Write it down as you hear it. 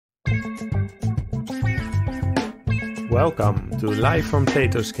Welcome to Live from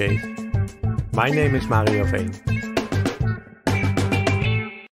Plato's Cave. My name is Mario Veen.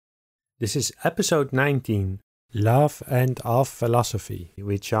 This is episode 19, Love and of Philosophy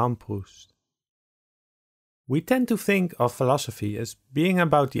with Jeanne Proust. We tend to think of philosophy as being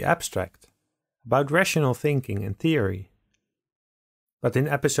about the abstract, about rational thinking and theory. But in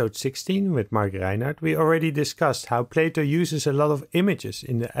episode 16 with Mark Reinhardt, we already discussed how Plato uses a lot of images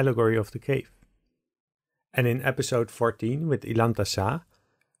in the allegory of the cave. And in episode 14 with Ilan Tassa,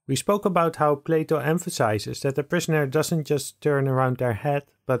 we spoke about how Plato emphasizes that the prisoner doesn't just turn around their head,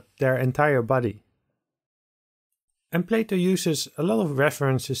 but their entire body. And Plato uses a lot of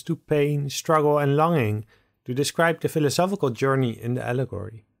references to pain, struggle and longing to describe the philosophical journey in the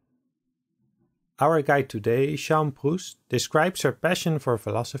allegory. Our guide today, Jeanne Proust, describes her passion for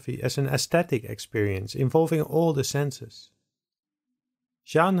philosophy as an aesthetic experience involving all the senses.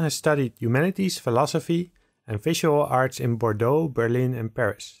 Jeanne has studied humanities, philosophy, and visual arts in Bordeaux, Berlin, and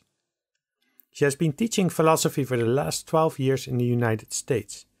Paris. She has been teaching philosophy for the last 12 years in the United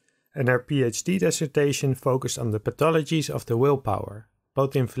States, and her PhD dissertation focused on the pathologies of the willpower,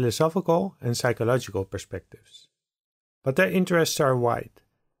 both in philosophical and psychological perspectives. But their interests are wide.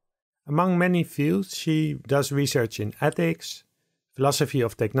 Among many fields, she does research in ethics, philosophy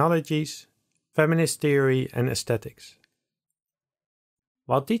of technologies, feminist theory, and aesthetics.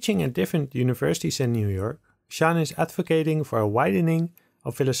 While teaching at different universities in New York, Jeanne is advocating for a widening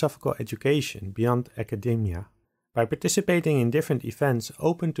of philosophical education beyond academia by participating in different events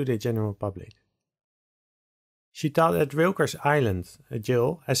open to the general public. She taught at Rikers Island, a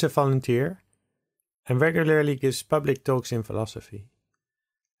jail, as a volunteer, and regularly gives public talks in philosophy.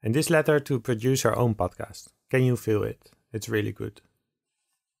 And this led her to produce her own podcast, Can You Feel It? It's really good.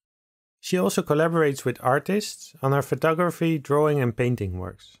 She also collaborates with artists on her photography, drawing and painting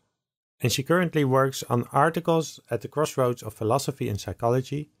works. And she currently works on articles at the crossroads of philosophy and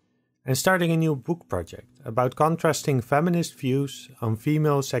psychology and starting a new book project about contrasting feminist views on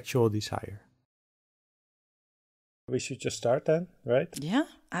female sexual desire. We should just start then, right? Yeah,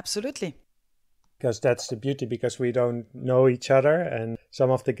 absolutely. Because that's the beauty, because we don't know each other, and some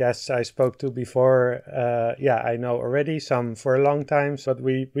of the guests I spoke to before, I know already, some for a long time, but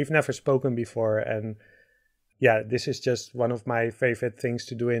we've never spoken before, and this is just one of my favorite things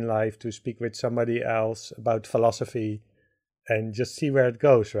to do in life, to speak with somebody else about philosophy and just see where it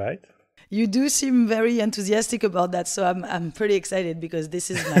goes, right? You do seem very enthusiastic about that, so I'm pretty excited because this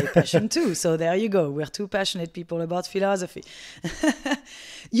is my passion too. So there you go. We're two passionate people about philosophy.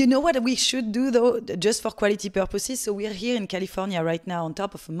 You know what we should do though, just for quality purposes? So we're here in California right now on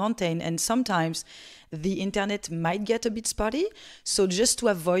top of a mountain, and sometimes the internet might get a bit spotty. So just to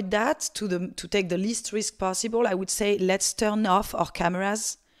avoid that, to take the least risk possible, I would say let's turn off our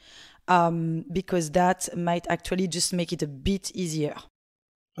cameras because that might actually just make it a bit easier.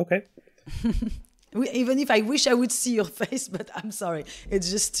 Okay. Even if I wish I would see your face, but I'm sorry. It's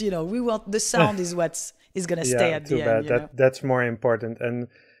just, we want the sound is what is going to stay at the end. Bad. That's more important. And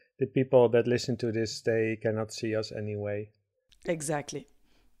the people that listen to this, they cannot see us anyway. Exactly.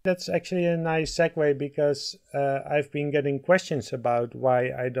 That's actually a nice segue because I've been getting questions about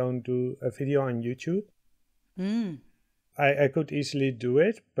why I don't do a video on YouTube. I could easily do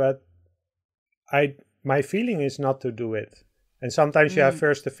it, but my feeling is not to do it. And sometimes you have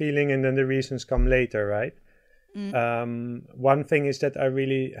first the feeling and then the reasons come later, right? One thing is that I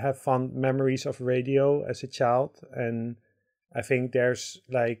really have fond memories of radio as a child. And I think there's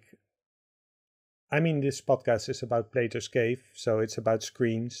this podcast is about Plato's Cave, so it's about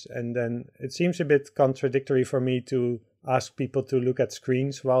screens. And then it seems a bit contradictory for me to ask people to look at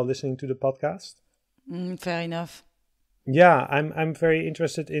screens while listening to the podcast. Fair enough. Yeah, I'm very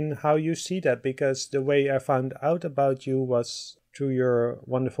interested in how you see that, because the way I found out about you was through your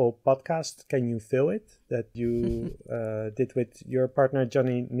wonderful podcast, Can You Feel It? That you did with your partner,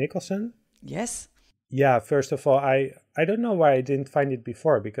 Johnny Nicholson. Yes. Yeah, first of all, I don't know why I didn't find it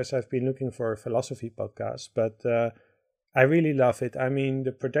before, because I've been looking for a philosophy podcast, but I really love it. I mean,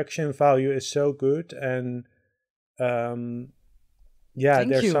 the production value is so good, and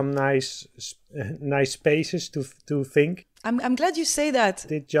there's some nice spaces to think. I'm glad you say that.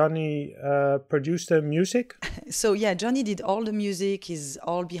 Did Johnny produce the music? So yeah, Johnny did all the music. He's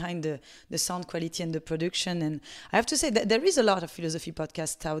all behind the sound quality and the production. And I have to say that there is a lot of philosophy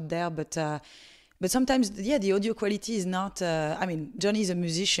podcasts out there, but sometimes, the audio quality is not. Johnny is a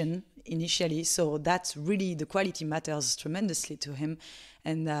musician initially, so that's really the quality matters tremendously to him,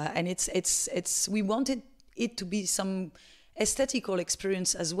 and it's we wanted it to be some aesthetical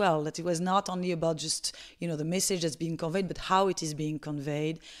experience as well, that it was not only about just, the message that's being conveyed, but how it is being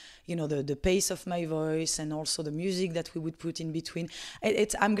conveyed, the pace of my voice, and also the music that we would put in between.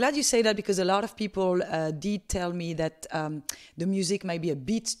 I'm glad you say that, because a lot of people did tell me that the music might be a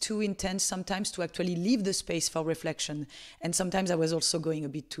bit too intense sometimes to actually leave the space for reflection. And sometimes I was also going a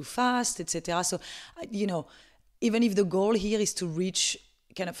bit too fast, etc. So, even if the goal here is to reach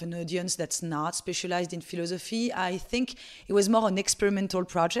kind of an audience that's not specialized in philosophy, I think it was more an experimental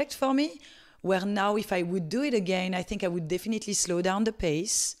project for me, where now if I would do it again, I think I would definitely slow down the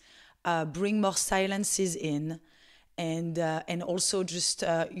pace, bring more silences in, and also just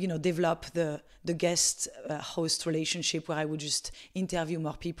develop the guest host relationship, where I would just interview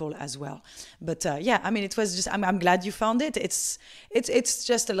more people as well. But it was just, I'm glad you found it. It's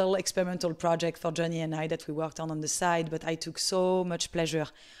just a little experimental project for Jeanne and I that we worked on the side, but I took so much pleasure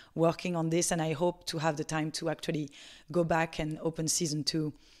working on this, and I hope to have the time to actually go back and open season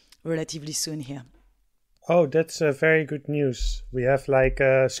 2 relatively soon here. Oh, that's very good news. We have like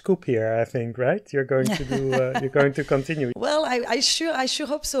a scoop here, I think, right? You're going to do. You're going to continue. Well, I sure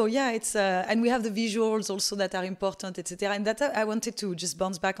hope so. Yeah, it's and we have the visuals also that are important, etc. And that I wanted to just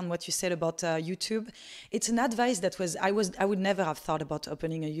bounce back on what you said about YouTube. It's an advice that I would never have thought about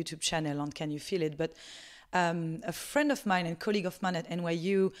opening a YouTube channel on Can You Feel It? But a friend of mine and colleague of mine at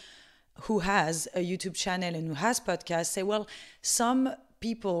NYU, who has a YouTube channel and who has podcasts, say, well, some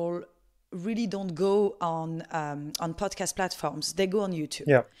people really don't go on podcast platforms. They go on YouTube.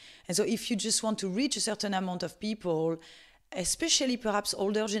 Yeah. And so if you just want to reach a certain amount of people, especially perhaps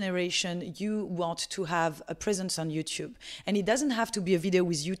older generation, you want to have a presence on YouTube. And it doesn't have to be a video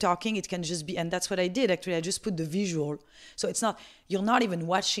with you talking. It can just be, and that's what I did actually. I just put the visual. So it's not, you're not even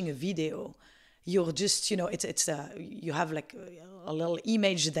watching a video. You're just, you have like a little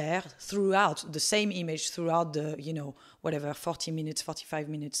image there throughout, the same image throughout the, 40 minutes, 45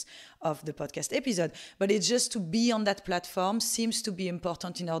 minutes of the podcast episode. But it's just to be on that platform seems to be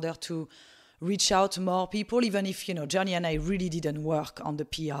important in order to reach out to more people, even if, Jeanne and I really didn't work on the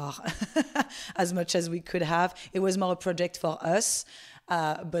PR as much as we could have. It was more a project for us.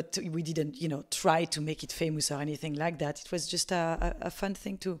 But we didn't, try to make it famous or anything like that. It was just a fun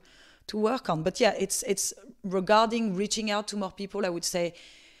thing to work on. But yeah, it's regarding reaching out to more people, I would say,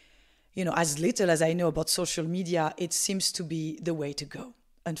 as little as I know about social media, it seems to be the way to go,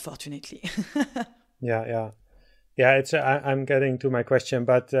 unfortunately. Yeah. It's I'm getting to my question,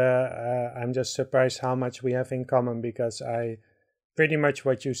 but I'm just surprised how much we have in common, because I pretty much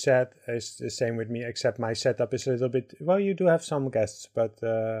what you said is the same with me, except my setup is a little bit, well, you do have some guests, but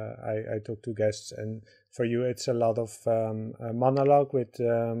I talk to guests, and for you it's a lot of monologue with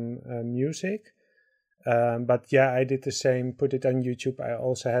music. But yeah, I did the same, put it on YouTube. I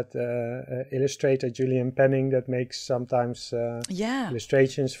also had illustrator Julian Penning that makes sometimes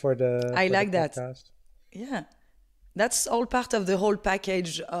illustrations for the I like that. podcast. Yeah. That's all part of the whole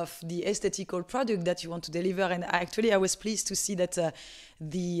package of the aesthetical product that you want to deliver. And actually, I was pleased to see that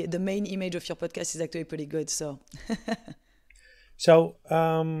the main image of your podcast is actually pretty good. So,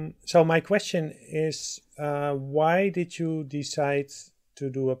 so my question is, why did you decide to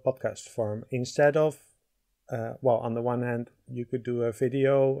do a podcast form instead of, on the one hand, you could do a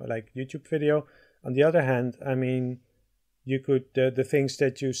video, like YouTube video. On the other hand, I mean, you could, the things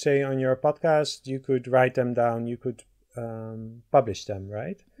that you say on your podcast, you could write them down, you could publish them,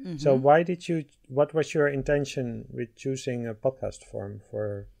 right? Mm-hmm. So what was your intention with choosing a podcast form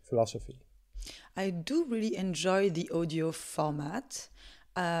for philosophy? I do really enjoy the audio format.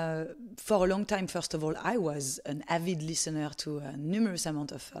 For a long time, first of all, I was an avid listener to a numerous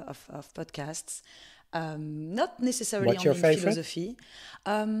amount of podcasts, not necessarily What's your only favorite? Philosophy.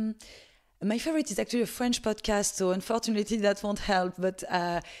 My favorite is actually a French podcast, so unfortunately that won't help, but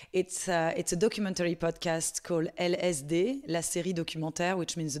it's a documentary podcast called LSD, La Série Documentaire,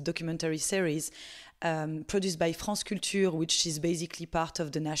 which means the documentary series, produced by France Culture, which is basically part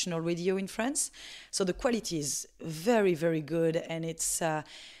of the national radio in France. So the quality is very, very good, and it's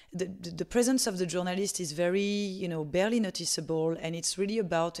the presence of the journalist is very, barely noticeable, and it's really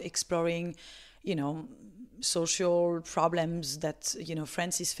about exploring, social problems that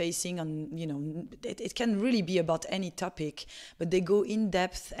France is facing. On it can really be about any topic, but they go in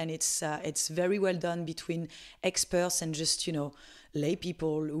depth, and it's very well done between experts and just lay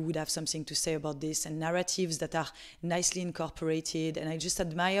people who would have something to say about this, and narratives that are nicely incorporated. And I just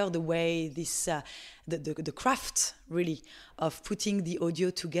admire the way this the craft really of putting the audio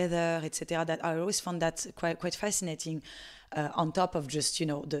together, etc. That I always found that quite fascinating. On top of just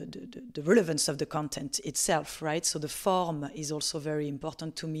the relevance of the content itself, right? So the form is also very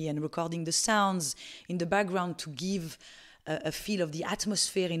important to me, and recording the sounds in the background to give a feel of the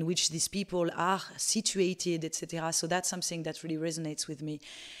atmosphere in which these people are situated, etc. So that's something that really resonates with me.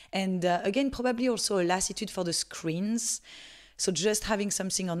 And again, probably also a lassitude for the screens. So just having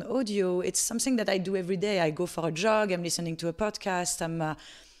something on audio, it's something that I do every day. I go for a jog, I'm listening to a podcast,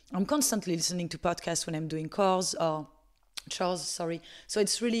 I'm constantly listening to podcasts when I'm doing chores. So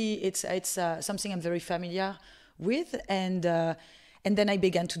it's really, something I'm very familiar with. And then I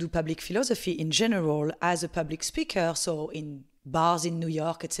began to do public philosophy in general as a public speaker, so in bars in New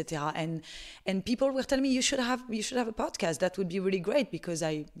York, etc. And people were telling me, you should have a podcast. That would be really great, because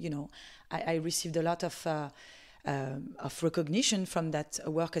I received a lot of recognition from that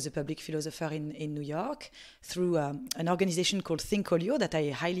work as a public philosopher in New York through an organization called Thinkolio that I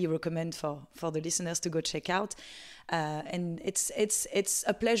highly recommend for the listeners to go check out. And it's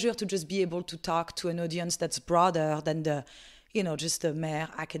a pleasure to just be able to talk to an audience that's broader than just the mere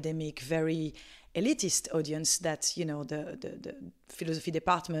academic, very elitist audience that, the philosophy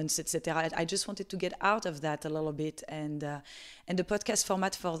departments, etc. I just wanted to get out of that a little bit, and the podcast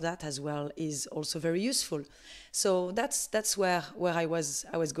format for that as well is also very useful. So that's where I was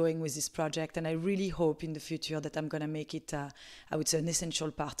going with this project, and I really hope in the future that I'm going to make it, I would say, an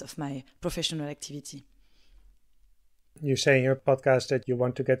essential part of my professional activity. You say in your podcast that you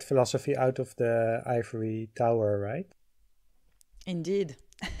want to get philosophy out of the ivory tower, right? Indeed.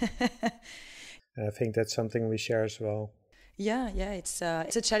 I think that's something we share as well. Yeah, it's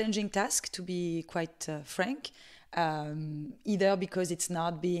a challenging task, to be quite frank, either because it's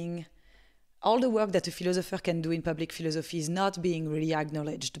not being, all the work that a philosopher can do in public philosophy is not being really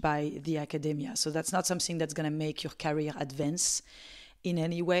acknowledged by the academia. So that's not something that's going to make your career advance in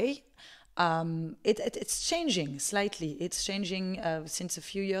any way. It's changing slightly. It's changing since a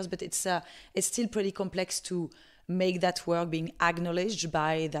few years, but it's still pretty complex to make that work being acknowledged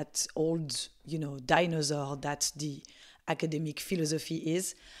by that old, dinosaur that the academic philosophy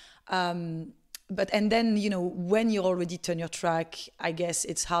is. And then, when you already turn your track, I guess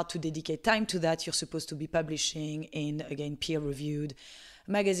it's hard to dedicate time to that. You're supposed to be publishing in, again, peer-reviewed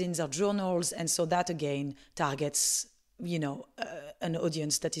magazines or journals. And so that, again, targets, an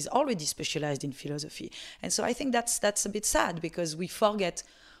audience that is already specialized in philosophy. And so I think that's a bit sad, because we forget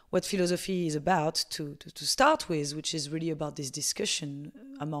what philosophy is about to start with, which is really about this discussion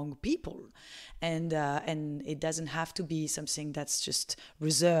among people. And it doesn't have to be something that's just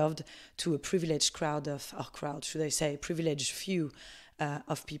reserved to a privileged privileged few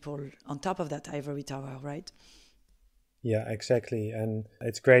of people on top of that ivory tower, right? Yeah, exactly. And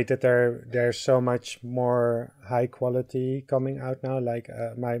it's great that there's so much more high quality coming out now. Like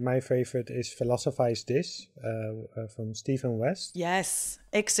my favorite is Philosophize This from Stephen West. Yes,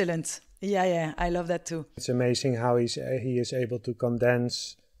 excellent. Yeah, I love that too. It's amazing how he is able to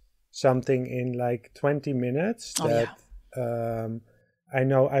condense something in like 20 minutes. I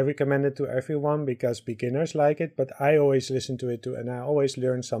know I recommend it to everyone because beginners like it, but I always listen to it too, and I always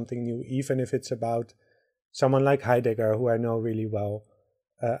learn something new, even if it's about someone like Heidegger, who I know really well.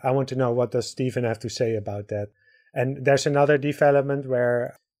 I want to know, what does Stephen have to say about that? And there's another development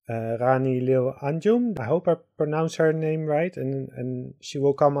where Rani Lil Anjum, I hope I pronounce her name right, and she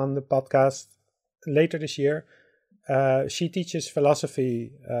will come on the podcast later this year. She teaches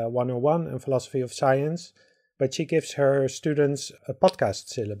philosophy 101 and philosophy of science, but she gives her students a podcast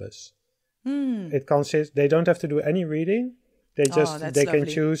syllabus. It consists, they don't have to do any reading. They can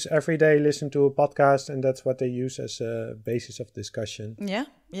choose every day, listen to a podcast, and that's what they use as a basis of discussion. Yeah.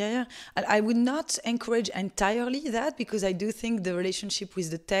 I would not encourage entirely that, because I do think the relationship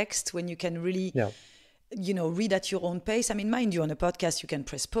with the text, when you can really, read at your own pace. I mean, mind you, on a podcast, you can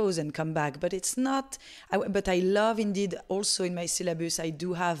press pause and come back, but it's not. But I love, indeed, also in my syllabus, I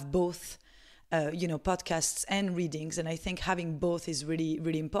do have both. Podcasts and readings, and I think having both is really,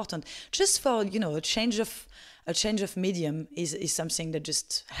 really important. Just for a change of medium is something that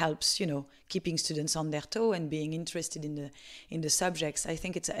just helps, keeping students on their toe and being interested in the subjects. I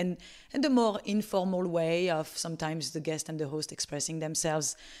think it's and the more informal way of sometimes the guest and the host expressing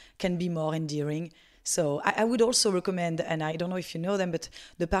themselves can be more endearing. So I would also recommend, and I don't know if you know them, but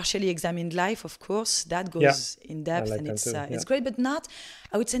the Partially Examined Life, of course, that goes in depth, and it's great, but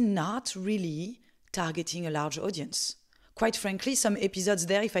I would say not really targeting a large audience. Quite frankly, some episodes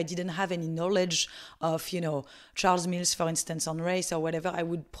there, if I didn't have any knowledge of, Charles Mills, for instance, on race or whatever, I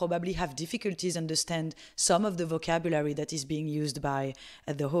would probably have difficulties understand some of the vocabulary that is being used by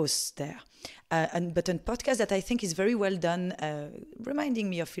the hosts there. But a podcast that I think is very well done, reminding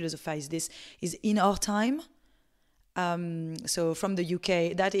me of Philosophize This, is In Our Time. So from the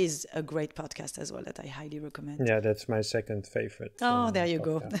UK, that is a great podcast as well that I highly recommend. Yeah, that's my second favorite. Oh, there you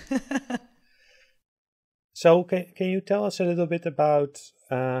go. So can you tell us a little bit about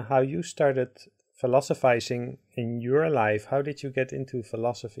how you started philosophizing in your life? How did you get into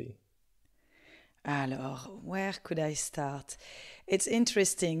philosophy? Alors, where could I start? It's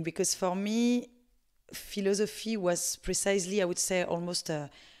interesting because for me, philosophy was precisely, I would say, almost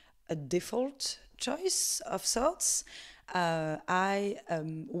a default choice of sorts. I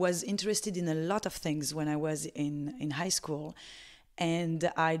was interested in a lot of things when I was in high school. And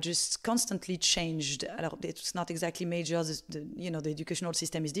I just constantly changed. It's not exactly majors. The educational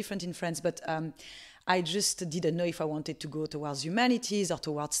system is different in France, but I just didn't know if I wanted to go towards humanities or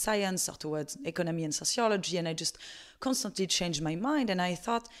towards science or towards economy and sociology. And I just constantly changed my mind. And I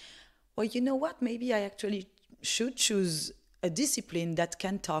thought, well, you know what? Maybe I actually should choose a discipline that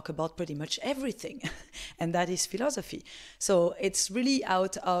can talk about pretty much everything, and that is philosophy. So it's really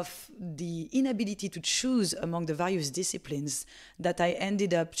out of the inability to choose among the various disciplines that I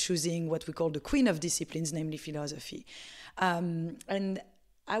ended up choosing what we call the queen of disciplines, namely philosophy. And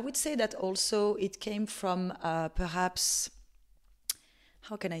I would say that also it came from perhaps,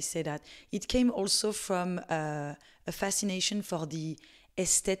 how can I say that? It came also from a fascination for the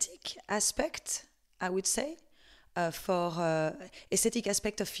aesthetic aspect, I would say. For aesthetic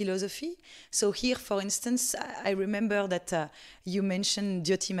aspect of philosophy. So here, for instance, I remember that you mentioned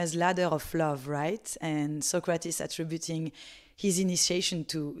Diotima's ladder of love, right? And Socrates attributing his initiation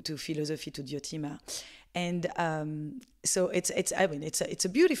to philosophy to Diotima. And so it's a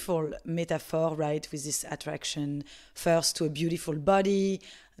beautiful metaphor, right? With this attraction first to a beautiful body,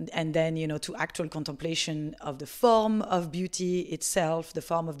 and then to actual contemplation of the form of beauty itself, the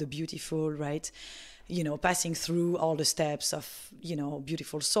form of the beautiful, right? Passing through all the steps of,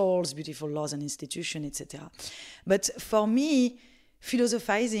 beautiful souls, beautiful laws and institutions, etc. But for me,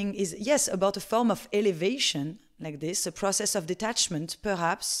 philosophizing is, yes, about a form of elevation like this, a process of detachment,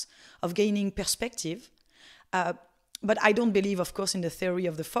 perhaps, of gaining perspective. But I don't believe, of course, in the theory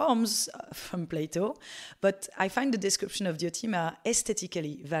of the forms from Plato, but I find the description of Diotima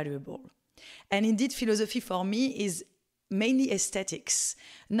aesthetically valuable. And indeed, philosophy for me is mainly aesthetics,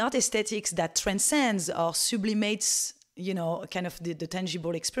 not aesthetics that transcends or sublimates, kind of the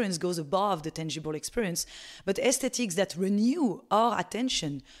tangible experience, goes above the tangible experience, but aesthetics that renew our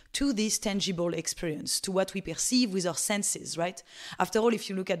attention to this tangible experience, to what we perceive with our senses, right? After all, if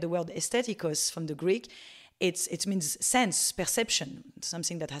you look at the word aesthetikos from the Greek, it means sense, perception,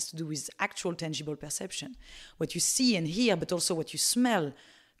 something that has to do with actual tangible perception, what you see and hear, but also what you smell,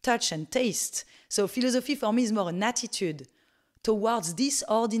 touch and taste. So philosophy for me is more an attitude towards these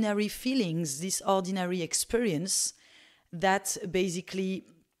ordinary feelings, this ordinary experience that basically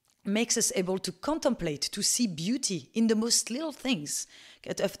makes us able to contemplate, to see beauty in the most little things.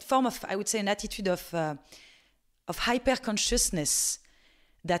 A form of, I would say, an attitude of hyper-consciousness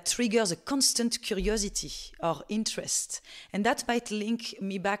that triggers a constant curiosity or interest. And that might link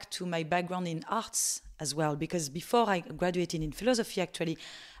me back to my background in arts as well, because before I graduated in philosophy, actually,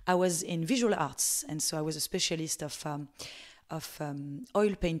 I was in visual arts, and so I was a specialist of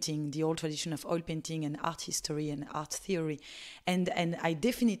oil painting, the old tradition of oil painting and art history and art theory, and I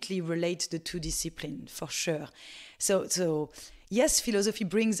definitely relate the two disciplines for sure. So yes, philosophy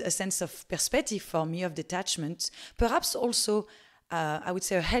brings a sense of perspective for me, of detachment, perhaps also I would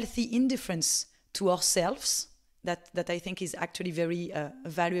say a healthy indifference to ourselves. That I think is actually very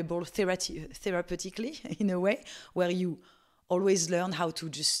valuable therapeutically in a way, where you always learn how to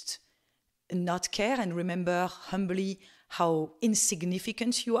just not care and remember humbly how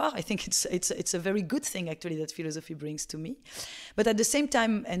insignificant you are. I think it's a very good thing actually that philosophy brings to me. But at the same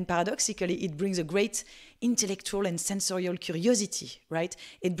time, and paradoxically, it brings a great intellectual and sensorial curiosity, right?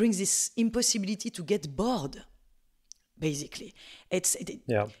 It brings this impossibility to get bored. Basically,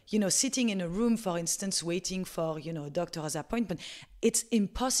 sitting in a room, for instance, waiting for, a doctor's appointment, it's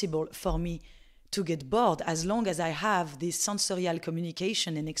impossible for me to get bored as long as I have this sensorial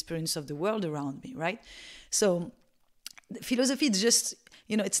communication and experience of the world around me, right? So philosophy is just,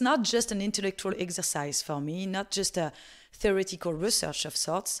 it's not just an intellectual exercise for me, not just a theoretical research of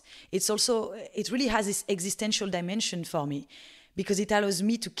sorts. It really has this existential dimension for me, because it allows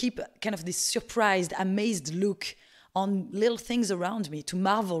me to keep kind of this surprised, amazed look on little things around me, to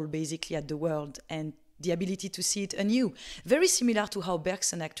marvel basically at the world and the ability to see it anew. Very similar to how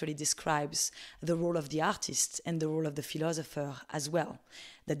Bergson actually describes the role of the artist and the role of the philosopher as well,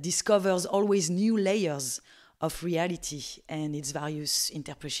 that discovers always new layers of reality and its various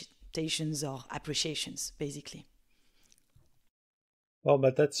interpretations or appreciations, basically. Well,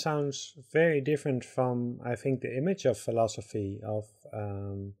 but that sounds very different from, I think, the image of philosophy, of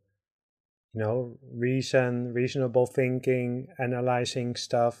reasonable thinking, analyzing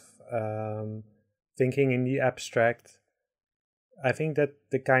stuff, thinking in the abstract. I think that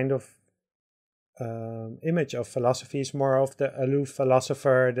the kind of image of philosophy is more of the aloof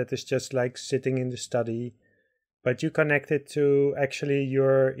philosopher that is just like sitting in the study, but you connect it to actually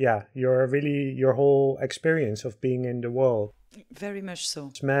your whole experience of being in the world. Very much so.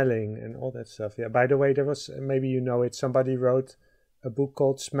 Smelling and all that stuff. Yeah. By the way, there was, maybe you know it, somebody wrote a book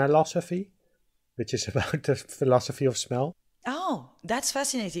called Smellosophy, which is about the philosophy of smell. Oh, that's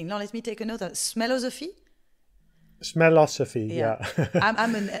fascinating. Now let me take a note of smellosophy. Smellosophy, yeah.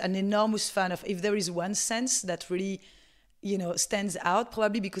 I'm an enormous fan of, if there is one sense that really, stands out,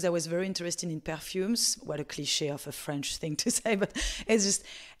 probably because I was very interested in perfumes. What a cliche of a French thing to say, but it's just,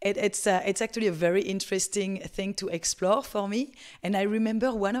 it's actually a very interesting thing to explore for me. And I remember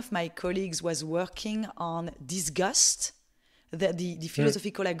one of my colleagues was working on disgust, the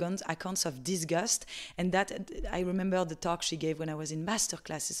philosophical accounts of disgust, and that I remember the talk she gave when I was in master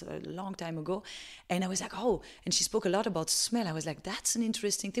classes a long time ago, and I was like, oh, and she spoke a lot about smell. I was like, that's an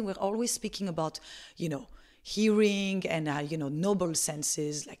interesting thing. We're always speaking about, hearing and noble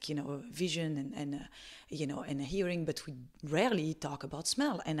senses like vision and hearing, but we rarely talk about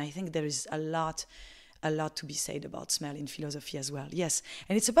smell. And I think there is a lot to be said about smell in philosophy as well. Yes,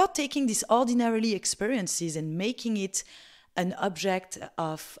 and it's about taking these ordinarily experiences and making it an object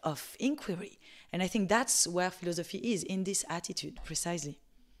of inquiry. And I think that's where philosophy is, in this attitude, precisely.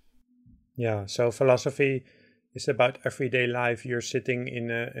 Yeah, so philosophy is about everyday life. You're sitting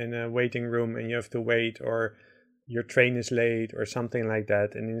in a waiting room and you have to wait, or your train is late or something like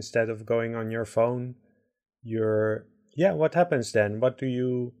that. And instead of going on your phone, what happens then? What do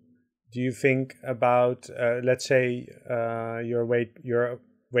you think about, let's say you're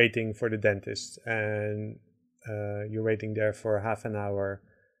waiting for the dentist and you're waiting there for half an hour.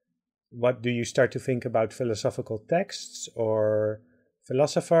 What do you start to think about? Philosophical texts or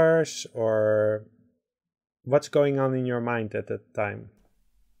philosophers, or what's going on in your mind at that time?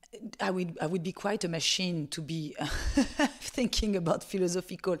 I would be quite a machine to be thinking about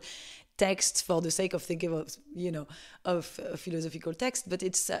philosophical texts for the sake of thinking of philosophical text, but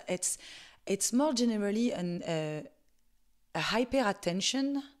it's more generally a hyper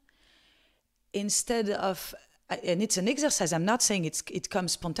attention instead of. And it's an exercise. I'm not saying it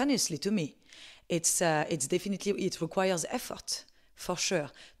comes spontaneously to me. It's definitely, it requires effort, for sure,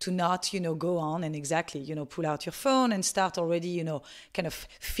 to not, go on and pull out your phone and start already, kind of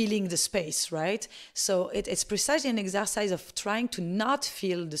feeling the space, right? So it's precisely an exercise of trying to not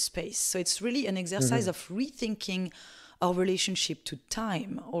feel the space. So it's really an exercise of rethinking our relationship to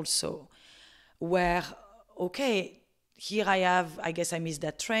time also, where, okay, here I guess I missed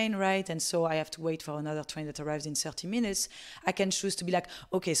that train, right? And so I have to wait for another train that arrives in 30 minutes. I can choose to be like,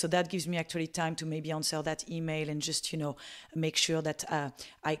 okay, so that gives me actually time to maybe answer that email and just, make sure that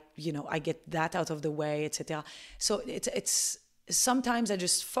I get that out of the way, etc. So it's sometimes I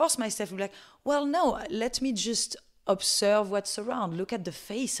just force myself to be like, well, no, let me just observe what's around. Look at the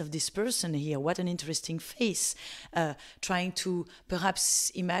face of this person here. What an interesting face. Trying to perhaps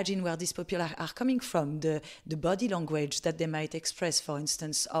imagine where these people are coming from, the body language that they might express, for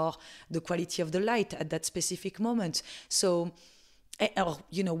instance, or the quality of the light at that specific moment. So, or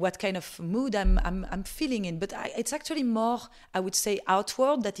what kind of mood I'm feeling in. But it's actually more, I would say,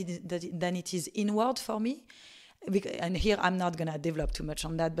 outward than it is inward for me. And here I'm not going to develop too much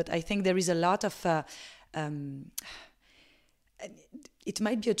on that, but I think there is a lot of it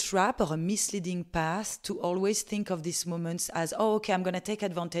might be a trap or a misleading path to always think of these moments as, oh, okay, I'm going to take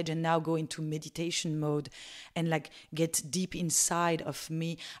advantage and now go into meditation mode and get deep inside of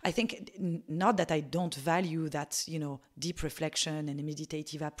me. I think not that I don't value that, deep reflection and a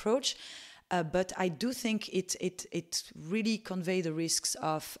meditative approach, but I do think it really conveys the risks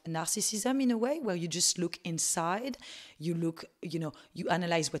of narcissism in a way, where you just look inside, you look, you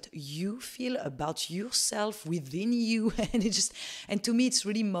analyze what you feel about yourself within you, and to me it's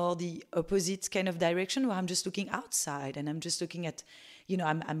really more the opposite kind of direction, where I'm just looking outside and I'm just looking at,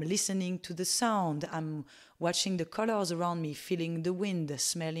 I'm listening to the sound, I'm watching the colors around me, feeling the wind,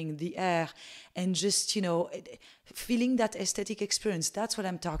 smelling the air, and just, feeling that aesthetic experience. That's what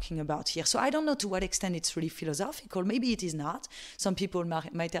I'm talking about here. So I don't know to what extent it's really philosophical. Maybe it is not. Some people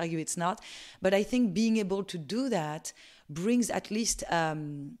might argue it's not. But I think being able to do that brings at least a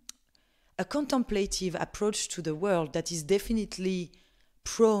contemplative approach to the world that is definitely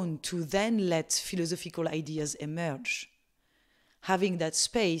prone to then let philosophical ideas emerge. Having that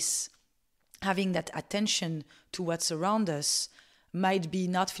space, having that attention to what's around us might be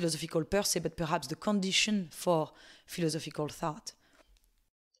not philosophical per se, but perhaps the condition for philosophical thought.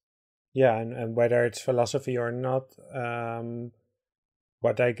 Yeah, and whether it's philosophy or not,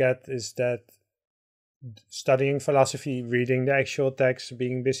 what I get is that studying philosophy, reading the actual text,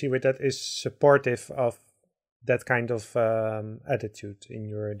 being busy with that is supportive of that kind of attitude in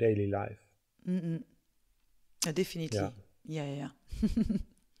your daily life. Definitely. Yeah.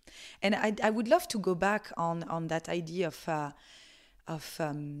 And I would love to go back on that idea of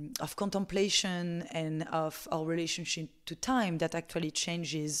contemplation and of our relationship to time that actually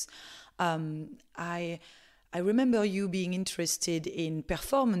changes. I remember you being interested in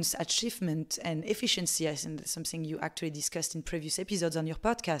performance, achievement, and efficiency. I think that's something you actually discussed in previous episodes on your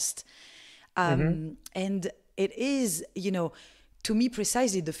podcast. And it is, to me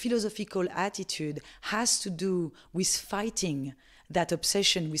precisely, the philosophical attitude has to do with fighting that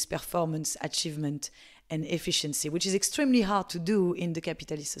obsession with performance, achievement, and efficiency, which is extremely hard to do in the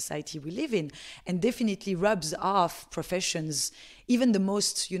capitalist society we live in, and definitely rubs off professions, even the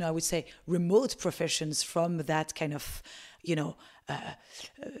most, I would say, remote professions from that kind of,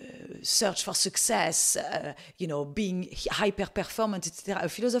 search for success, being hyper-performant, etc. A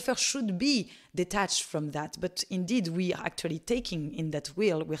philosopher should be detached from that. But indeed, we are actually taken in that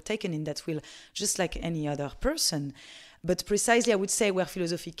wheel just like any other person. But precisely, I would say where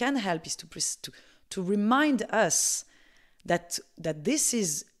philosophy can help is to remind us that this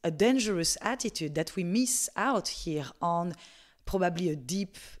is a dangerous attitude, that we miss out here on probably a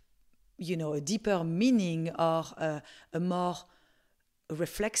deeper meaning or a more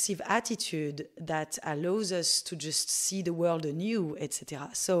reflexive attitude that allows us to just see the world anew, etc.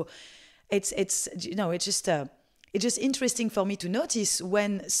 So it's just interesting for me to notice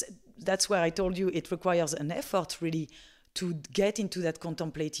when that's where I told you it requires an effort really to get into that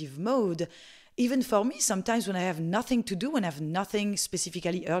contemplative mode. Even for me, sometimes when I have nothing to do, when I have nothing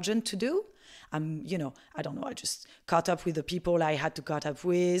specifically urgent to do, I just caught up with the people I had to caught up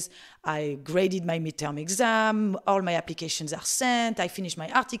with. I graded my midterm exam. All my applications are sent. I finished my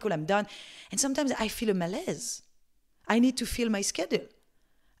article. I'm done. And sometimes I feel a malaise. I need to fill my schedule.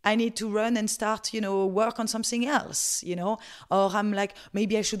 I need to run and start, work on something else, or I'm like,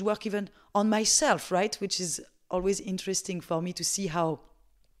 maybe I should work even on myself, right? Which is always interesting for me to see how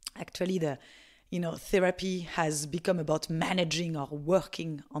actually therapy has become about managing or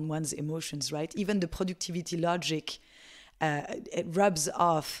working on one's emotions, right? Even the productivity logic, it rubs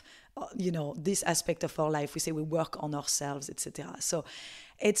off, this aspect of our life. We say we work on ourselves, etc. So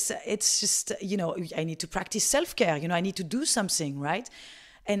it's just, I need to practice self-care. I need to do something, right?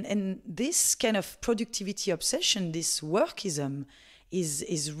 And this kind of productivity obsession, this workism,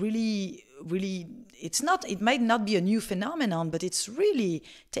 is really, really, it might not be a new phenomenon, but it's really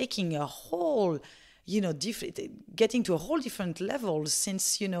taking a whole, getting to a whole different level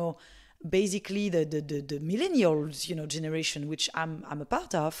since, basically the millennials, generation, which I'm a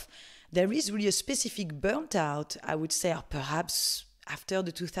part of. There is really a specific burnt out, I would say, or perhaps after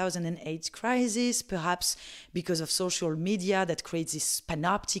the 2008 crisis, perhaps because of social media that creates this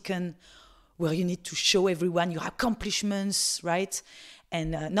panopticon where you need to show everyone your accomplishments, right?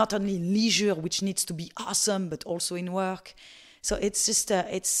 And not only in leisure, which needs to be awesome, but also in work. So it's just,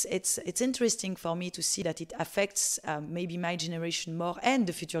 it's interesting for me to see that it affects maybe my generation more and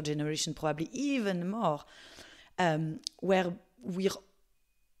the future generation probably even more, where we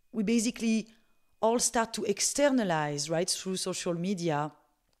basically all start to externalize, right, through social media.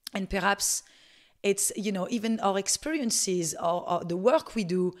 And perhaps it's, even our experiences or the work we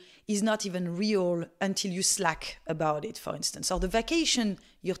do is not even real until you Slack about it, for instance. Or the vacation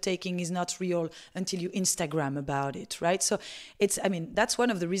you're taking is not real until you Instagram about it, right? So that's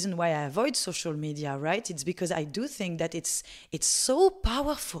one of the reasons why I avoid social media, right? It's because I do think that it's so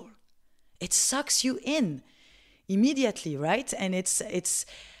powerful. It sucks you in immediately, right? And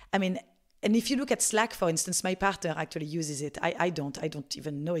and if you look at Slack, for instance, my partner actually uses it. I don't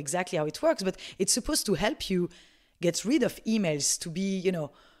even know exactly how it works, but it's supposed to help you get rid of emails, to be,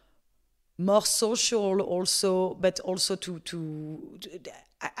 more social also, but also to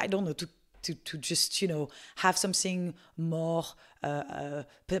I don't know, to just, have something more,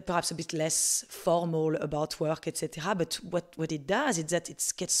 perhaps a bit less formal about work, etc. But what it does is that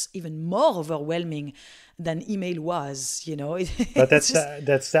it gets even more overwhelming than email was, But that's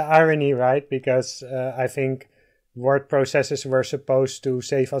the irony, right? Because I think word processors were supposed to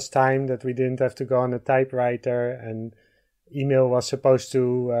save us time, that we didn't have to go on a typewriter, and email was supposed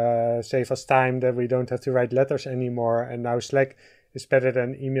to save us time, that we don't have to write letters anymore. And now Slack is better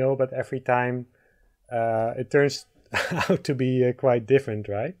than email, but every time it turns out to be quite different,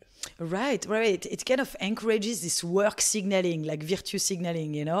 right? Right. It kind of encourages this work signaling, like virtue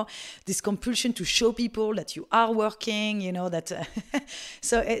signaling, this compulsion to show people that you are working, that.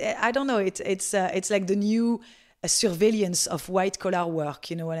 So I don't know. It's like the new surveillance of white collar work.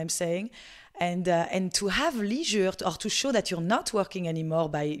 You know what I'm saying? and to have leisure or to show that you're not working anymore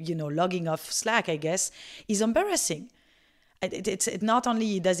by, logging off Slack, I guess, is embarrassing. It's not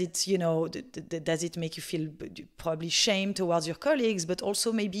only does it, does it make you feel probably shame towards your colleagues, but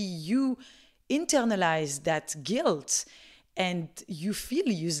also maybe you internalize that guilt and you feel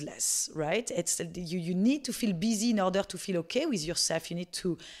useless, right? It's you need to feel busy in order to feel okay with yourself. You need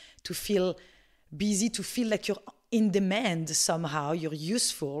to feel busy, to feel like you're in demand somehow, you're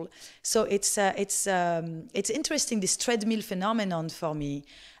useful. So it's interesting, this treadmill phenomenon for me.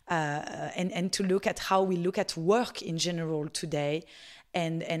 And to look at how we look at work in general today,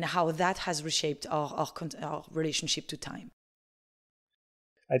 and how that has reshaped our relationship to time.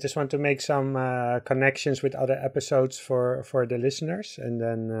 I just want to make some connections with other episodes for the listeners, and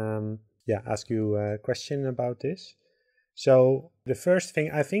then ask you a question about this. So the first thing,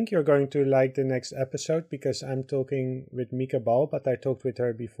 I think you're going to like the next episode because I'm talking with Mika Bal, but I talked with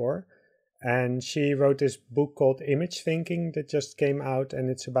her before. And she wrote this book called Image Thinking that just came out, and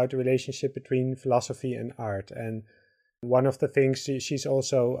it's about the relationship between philosophy and art. And one of the things, she's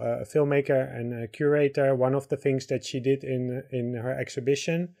also a filmmaker and a curator. One of the things that she did in her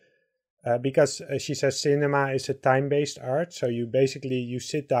exhibition, because she says cinema is a time-based art, so you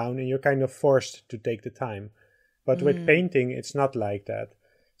sit down and you're kind of forced to take the time. But with painting, it's not like that.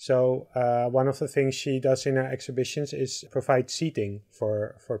 So one of the things she does in her exhibitions is provide seating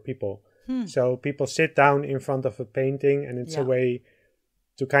for people. So people sit down in front of a painting, and it's a way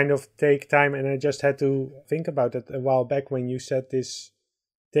to kind of take time. And I just had to think about it a while back when you said this.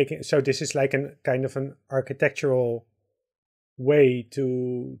 So this is like an kind of an architectural way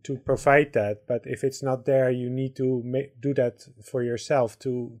to provide that. But if it's not there, you need to do that for yourself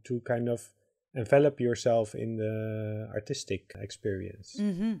to kind of envelop yourself in the artistic experience.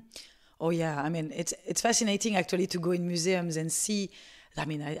 Mm-hmm. Oh yeah, I mean it's fascinating actually to go in museums and see. I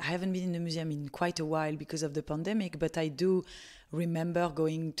mean, I haven't been in a museum in quite a while because of the pandemic, but I do remember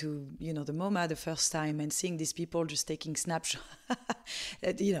going to, the MoMA the first time and seeing these people just taking snapshots,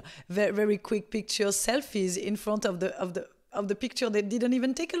 very, very quick pictures, selfies in front of the picture they didn't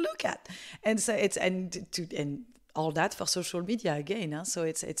even take a look at. And so and all that for social media again. Huh? So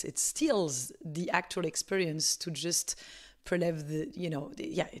it steals the actual experience to just prelev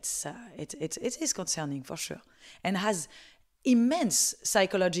it is concerning for sure, and has immense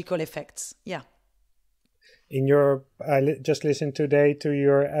psychological effects. Yeah. In your, I just listened today to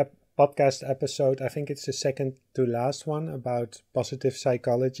your podcast episode. I think it's the second to last one about positive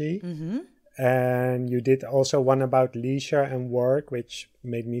psychology. Mm-hmm. And you did also one about leisure and work, which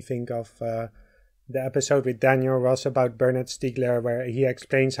made me think of the episode with Daniel Ross about Bernard Stiegler, where he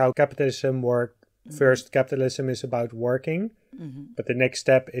explains how capitalism worked. Mm-hmm. First, capitalism is about working, but the next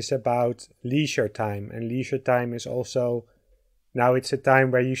step is about leisure time. And leisure time is also, now it's a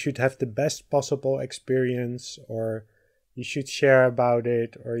time where you should have the best possible experience, or you should share about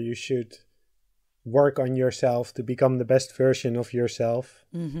it, or you should work on yourself to become the best version of yourself.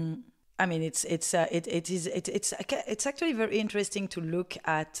 Mm-hmm. I mean, it's actually very interesting to look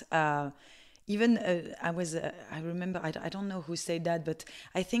at. I remember, I don't know who said that, but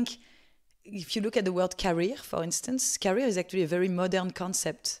I think if you look at the word career, for instance, career is actually a very modern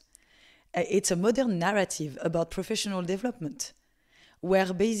concept. It's a modern narrative about professional development,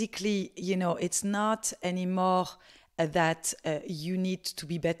 where basically, it's not anymore that you need to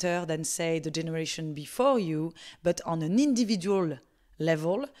be better than, say, the generation before you, but on an individual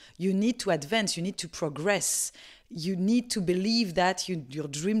level, you need to advance, you need to progress, you need to believe that your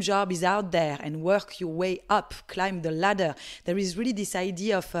dream job is out there and work your way up, climb the ladder. There is really this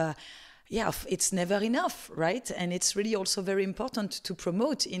idea of it's never enough, right? And it's really also very important to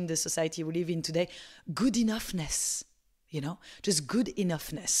promote in the society we live in today, good enoughness. Just good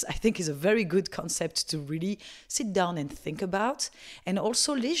enoughness, I think, is a very good concept to really sit down and think about. And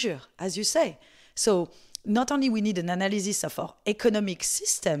also leisure, as you say. So not only we need an analysis of our economic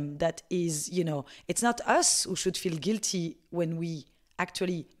system that is, it's not us who should feel guilty when we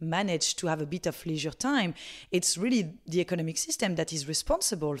actually manage to have a bit of leisure time. It's really the economic system that is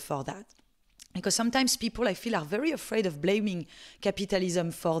responsible for that. Because sometimes people, I feel, are very afraid of blaming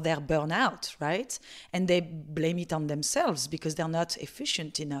capitalism for their burnout, right? And they blame it on themselves because they're not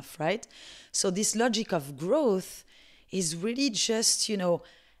efficient enough, right? So this logic of growth is really just,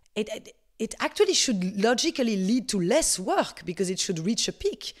 it actually should logically lead to less work because it should reach a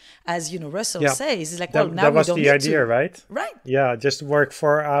peak, as Russell says. It's like, now that was we don't the idea, to. Right? Right. Yeah, just work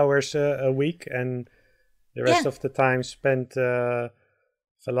 4 hours a week, and the rest of the time spent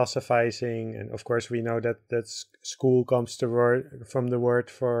philosophizing. And of course, we know that school comes from the word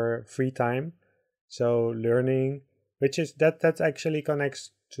for free time, so learning, which is that actually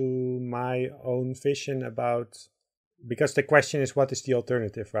connects to my own vision about, because the question is, what is the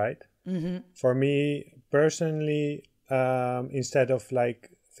alternative, right? For me personally, instead of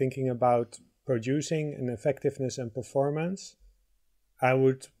like thinking about producing an effectiveness and performance, I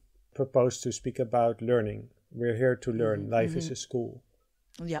would propose to speak about learning. We're here to learn. Life is a school.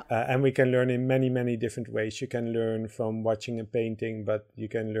 Yeah. And we can learn in many, many different ways. You can learn from watching a painting, but you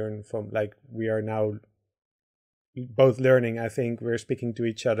can learn from, like, we are now both learning. I think we're speaking to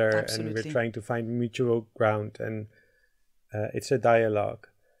each other. Absolutely. And we're trying to find mutual ground, and it's a dialogue.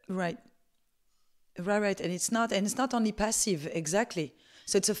 Right. And it's not only passive, exactly.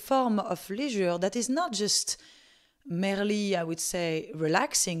 So it's a form of leisure that is not just merely, I would say,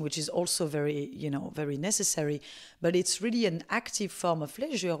 relaxing, which is also very, very necessary, but it's really an active form of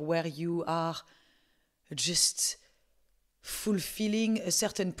leisure where you are just fulfilling a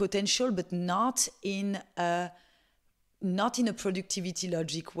certain potential, but not in a productivity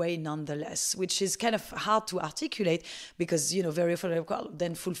logic way nonetheless, which is kind of hard to articulate because, very often,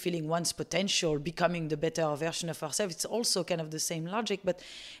 then fulfilling one's potential, becoming the better version of ourselves, it's also kind of the same logic, but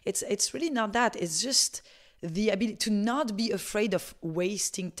it's really not that. It's just the ability to not be afraid of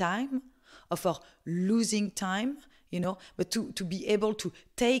wasting time, of losing time, but to be able to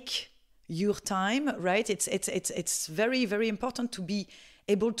take your time, right? It's very, very important to be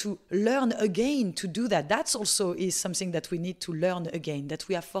able to learn again to do that. That's also is something that we need to learn again, that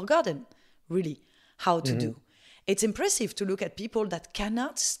we have forgotten really how to do. It's impressive to look at people that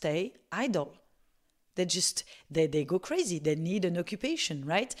cannot stay idle. They go crazy. They need an occupation,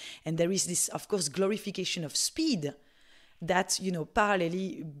 right? And there is this, of course, glorification of speed that,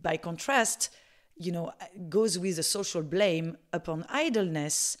 parallelly, by contrast, goes with a social blame upon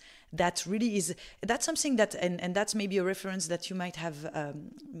idleness. That really is, that's something that, and that's maybe a reference that you might have,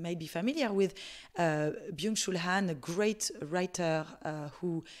 might be familiar with. Byung-Chul Han, a great writer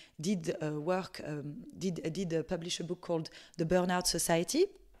who did publish a book called The Burnout Society,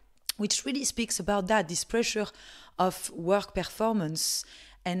 which really speaks about that, this pressure of work performance.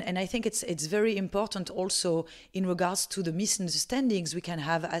 And I think it's very important also in regards to the misunderstandings we can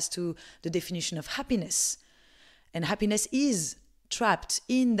have as to the definition of happiness. And happiness is trapped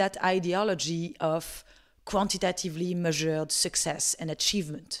in that ideology of quantitatively measured success and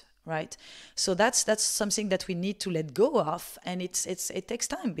achievement, right? So that's something that we need to let go of, and it takes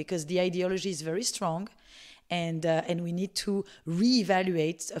time because the ideology is very strong, and we need to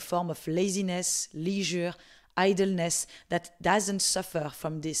reevaluate a form of laziness, leisure, idleness that doesn't suffer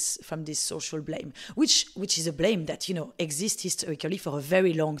from this social blame, which is a blame that exists historically for a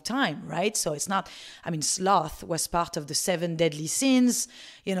very long time, right? So it's not, sloth was part of the 7 deadly sins.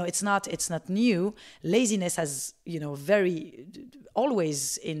 It's not new. Laziness has very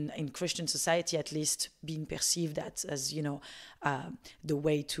always in Christian society at least been perceived as the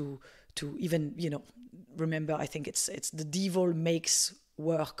way to even remember, I think it's the devil makes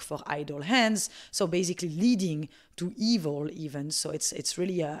work for idle hands, so basically leading to evil even. So it's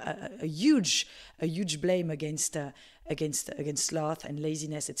really a huge blame against sloth and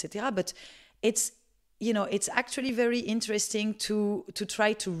laziness, etc. But it's actually very interesting to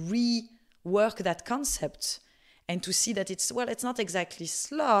try to rework that concept and to see that it's not exactly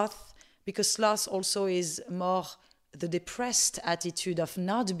sloth, because sloth also is more the depressed attitude of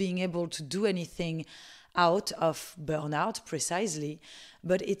not being able to do anything out of burnout precisely,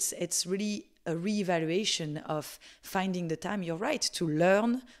 but it's really a reevaluation of finding the time, you're right, to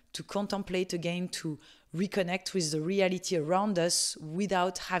learn, to contemplate again, to reconnect with the reality around us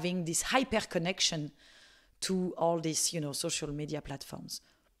without having this hyper connection to all these social media platforms.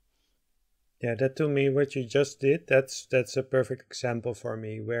 Yeah, that to me, what you just did, that's a perfect example for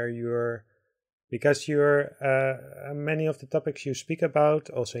me, where because many of the topics you speak about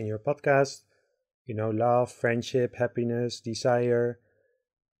also in your podcast, love, friendship, happiness, desire.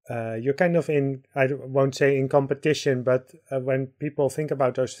 You're kind of I won't say in competition, but when people think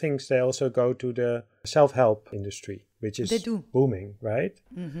about those things, they also go to the self-help industry, which is booming, right?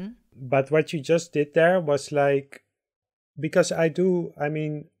 Mm-hmm. But what you just did there was like, because I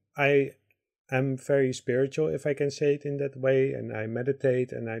am very spiritual, if I can say it in that way, and I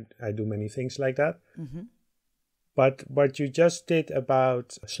meditate and I do many things like that. Mm-hmm. But what you just did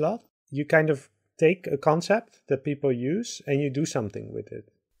about sloth, you kind of take a concept that people use and you do something with it.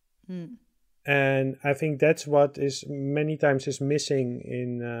 Mm. And I think that's what is many times is missing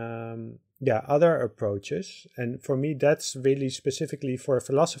in other approaches. And for me, that's really specifically for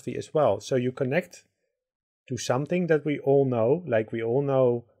philosophy as well. So you connect to something that we all know, like we all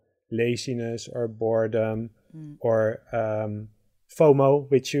know laziness or boredom or FOMO,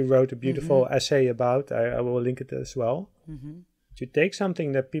 which you wrote a beautiful essay about. I will link it as well. Mm-hmm. to take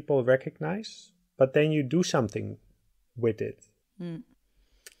something that people recognize, but then you do something with it.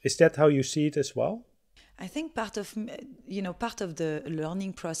 Is that how you see it as well? I think part of the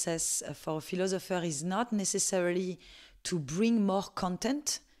learning process for a philosopher is not necessarily to bring more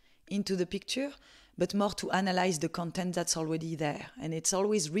content into the picture, but more to analyze the content that's already there. And it's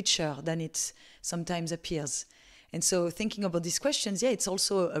always richer than it sometimes appears. And so thinking about these questions, it's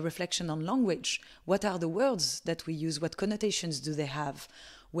also a reflection on language. What are the words that we use? What connotations do they have?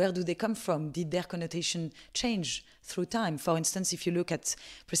 Where do they come from? Did their connotation change through time? For instance, if you look at,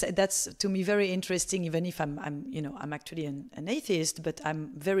 that's to me very interesting, even if I'm actually an atheist, but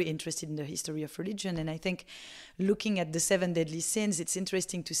I'm very interested in the history of religion. And I think looking at the 7 deadly sins, it's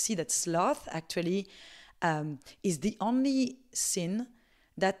interesting to see that sloth actually is the only sin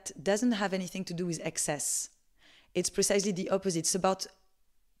that doesn't have anything to do with excess. It's precisely the opposite. It's about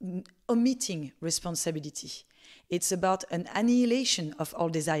omitting responsibility. It's about an annihilation of all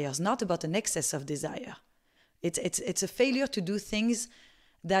desires, not about an excess of desire. It's a failure to do things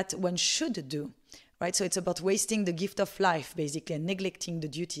that one should do, right? So it's about wasting the gift of life, basically, and neglecting the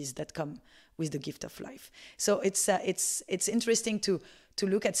duties that come with the gift of life. So it's interesting to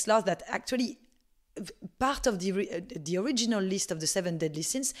look at sloth, that actually part of the original list of the 7 deadly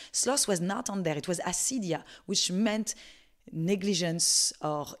sins, sloth was not on there. It was acedia, which meant negligence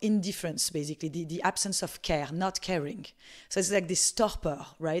or indifference, basically, the absence of care, not caring. So it's like this torpor,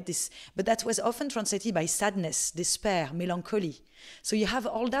 right? But that was often translated by sadness, despair, melancholy. So you have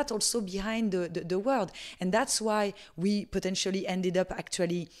all that also behind the word. And that's why we potentially ended up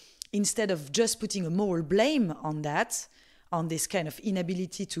actually, instead of just putting a moral blame on that, on this kind of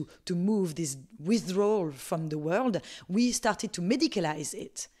inability to move, this withdrawal from the world, we started to medicalize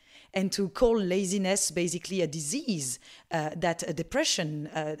it and to call laziness basically a disease, that a depression,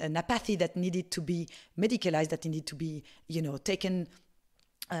 an apathy that needed to be medicalized, that needed to be, taken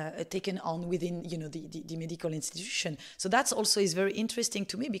on within, the medical institution. So that's also is very interesting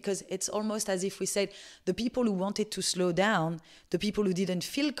to me, because it's almost as if we said the people who wanted to slow down, the people who didn't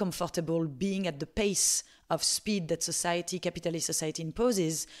feel comfortable being at the pace of speed that capitalist society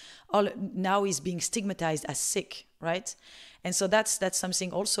imposes, all now is being stigmatized as sick, right? And so that's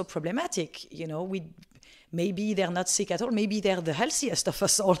something also problematic. Maybe they're not sick at all. Maybe they're the healthiest of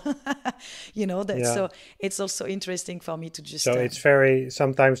us all. So it's also interesting for me to just. So it's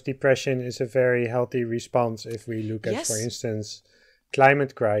sometimes depression is a very healthy response. If we look at, for instance,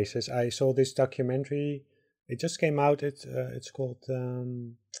 climate crisis. I saw this documentary. It just came out. It's called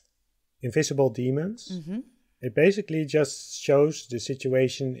Invisible Demons. Mm-hmm. It basically just shows the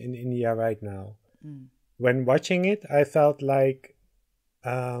situation in India right now. Mm. When watching it, I felt like,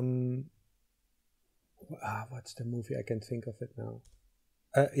 what's the movie? I can't think of it now.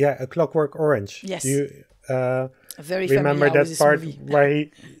 A Clockwork Orange. Yes. You very remember that part where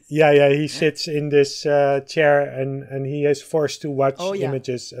he sits in this chair and he is forced to watch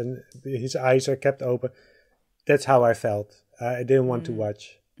images and his eyes are kept open. That's how I felt. I didn't want to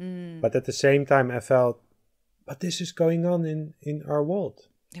watch. Mm. But at the same time, I felt, but this is going on in our world.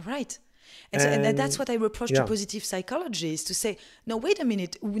 Right. And that's what I reproach to positive psychology, is to say, no, wait a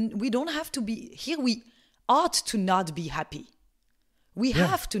minute, we don't have to be, here we ought to not be happy. We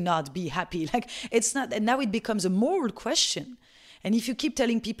have to not be happy. Like, it's not, and now it becomes a moral question. And if you keep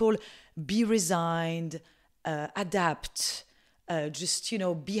telling people, be resigned, adapt, just,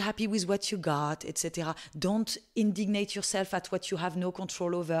 be happy with what you got, etc. Don't indignate yourself at what you have no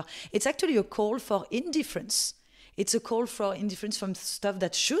control over. It's actually a call for indifference. It's a call for indifference from stuff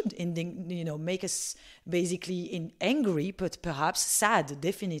that should, make us basically angry, but perhaps sad,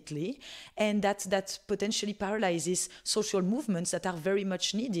 definitely. And that potentially paralyzes social movements that are very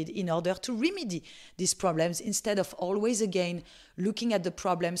much needed in order to remedy these problems, instead of always, again, looking at the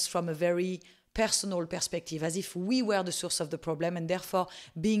problems from a very personal perspective, as if we were the source of the problem, and therefore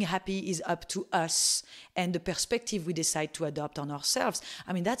being happy is up to us and the perspective we decide to adopt on ourselves.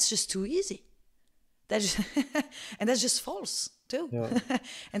 I mean, that's just too easy. And that's just false too. Yeah.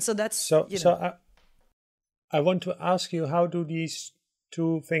 And so that's so I want to ask you, how do these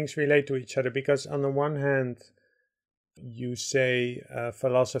two things relate to each other? Because on the one hand, you say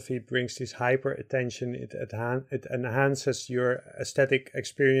philosophy brings this hyper attention, it enhances your aesthetic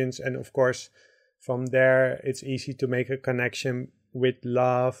experience, and of course from there it's easy to make a connection with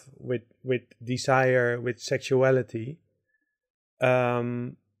love, with desire, with sexuality,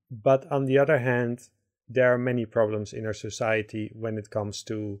 but on the other hand, there are many problems in our society when it comes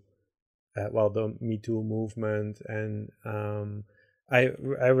to the Me Too movement, and I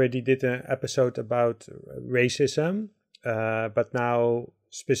already did an episode about racism, but now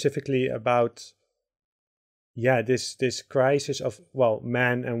specifically about this crisis of, well,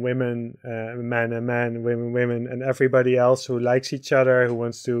 man and women, man and man, women, and everybody else who likes each other, who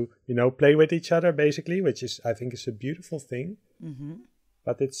wants to, play with each other, basically, which is, I think, is a beautiful thing. Mm-hmm.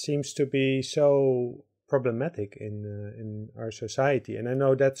 But it seems to be so problematic in our society. And I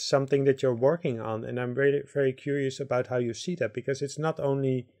know that's something that you're working on, and I'm very, very curious about how you see that, because it's not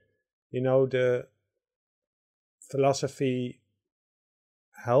only, the philosophy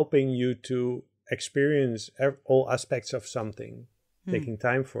helping you to experience all aspects of something, taking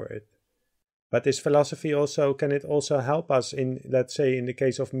time for it. But is philosophy also, can it also help us in, let's say, in the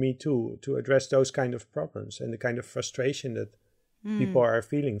case of Me Too, to address those kind of problems and the kind of frustration that people are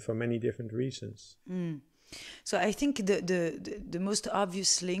feeling for many different reasons? So I think the most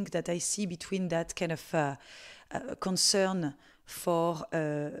obvious link that I see between that kind of concern for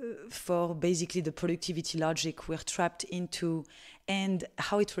basically the productivity logic we're trapped into and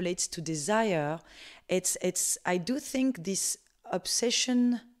how it relates to desire, I do think this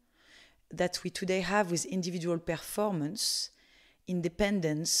obsession that we today have with individual performance,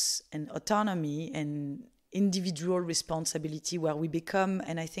 independence and autonomy and individual responsibility, where we become,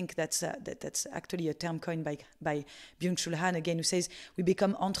 and I think that's actually a term coined by Byung-Chul Han again, who says we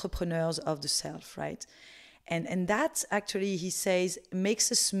become entrepreneurs of the self, right? And that actually, he says,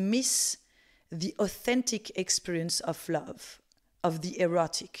 makes us miss the authentic experience of love, of the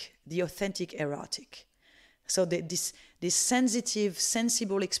erotic, the authentic erotic. So this sensitive,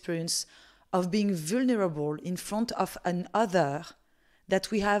 sensible experience of being vulnerable in front of an other that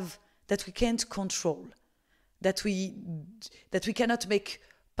we can't control, that we cannot make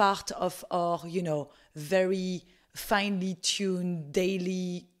part of our, very finely tuned,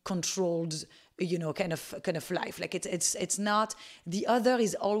 daily controlled, kind of life. Like it's not, the other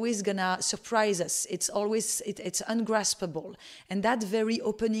is always gonna surprise us. It's always, it's ungraspable. And that very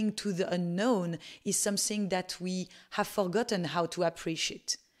opening to the unknown is something that we have forgotten how to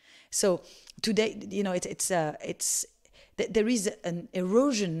appreciate. So today, there is an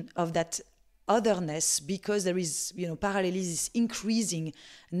erosion of that otherness because there is, parallelly this increasing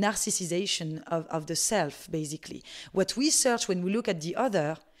narcissization of the self, basically. What we search when we look at the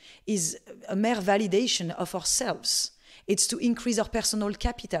other is a mere validation of ourselves. It's to increase our personal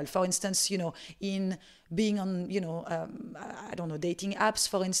capital. For instance, in being on, dating apps,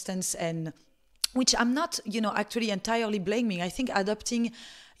 for instance, and which I'm not, actually entirely blaming. I think adopting,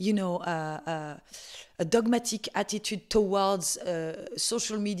 a dogmatic attitude towards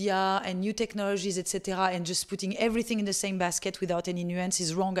social media and new technologies, etc., and just putting everything in the same basket without any nuance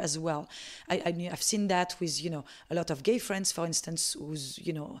is wrong as well. I've seen that with, a lot of gay friends, for instance, who's,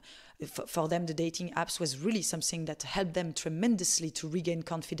 for them, the dating apps was really something that helped them tremendously to regain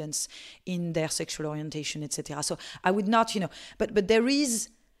confidence in their sexual orientation, etc. So I would not, but there is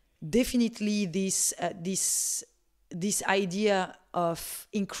definitely this idea of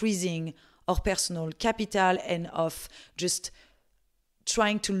increasing our personal capital and of just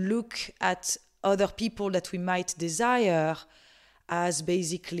trying to look at other people that we might desire as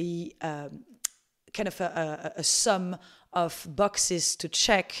basically kind of a sum of boxes to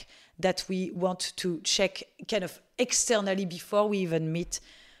check that we want to check kind of externally before we even meet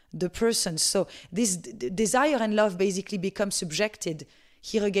the person. So this desire and love basically become subjected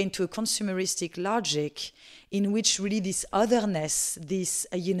here again to a consumeristic logic in which really this otherness, this,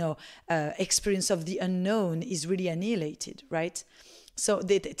 experience of the unknown is really annihilated, right? So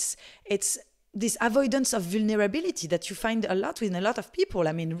that it's this avoidance of vulnerability that you find a lot within a lot of people.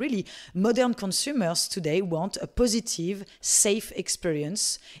 I mean, really, modern consumers today want a positive, safe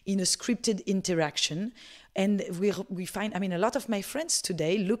experience in a scripted interaction. And we find, a lot of my friends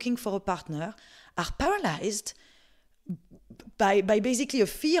today looking for a partner are paralyzed by basically a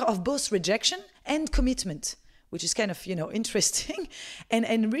fear of both rejection and commitment, which is kind of, interesting.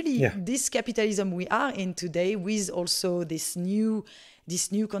 And really, this capitalism we are in today with also this new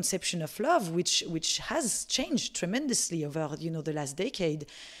conception of love, which has changed tremendously over, the last decade,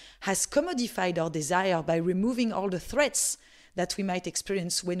 has commodified our desire by removing all the threats that we might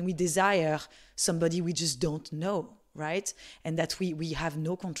experience when we desire somebody we just don't know, right? And that we have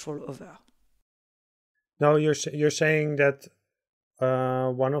no control over. No, you're saying that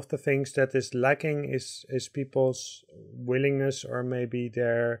one of the things that is lacking is people's willingness or maybe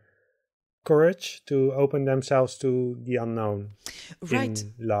their courage to open themselves to the unknown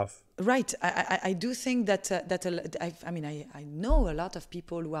in love. Right. I do think that I know a lot of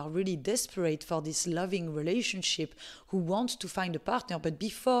people who are really desperate for this loving relationship, who want to find a partner, but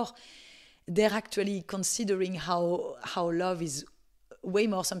before they're actually considering how love is way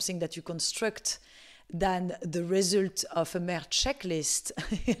more something that you construct than the result of a mere checklist,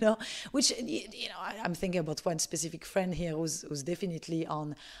 you know, which, you know, I'm thinking about one specific friend here who's definitely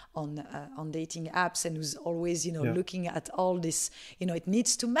on dating apps and who's always, you know, looking at all this, you know, it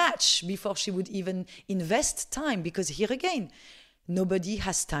needs to match before she would even invest time, because here again, nobody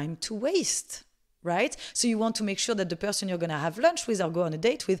has time to waste. Right? So you want to make sure that the person you're going to have lunch with or go on a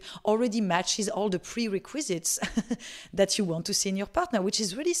date with already matches all the prerequisites that you want to see in your partner, which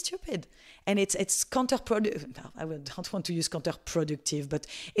is really stupid. And it's counterproductive. I don't want to use counterproductive, but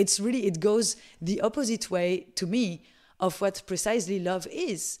it's really, it goes the opposite way to me of what precisely love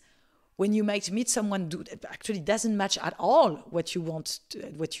is. When you might meet someone that actually doesn't match at all what you want,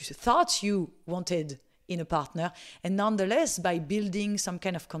 what you thought you wanted in a partner, and nonetheless, by building some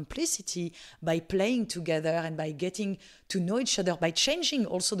kind of complicity, by playing together and by getting to know each other, by changing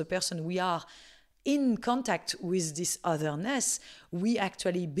also the person we are in contact with this otherness, we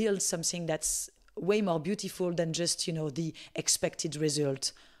actually build something that's way more beautiful than just, you know, the expected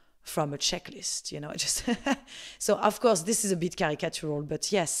result from a checklist, you know. Just so of course this is a bit caricatural,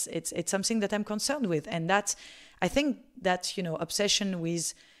 but yes, it's something that I'm concerned with, and that I think that, you know, obsession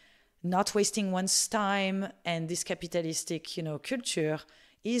with not wasting one's time and this capitalistic, you know, culture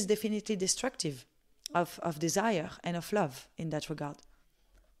is definitely destructive of desire and of love in that regard.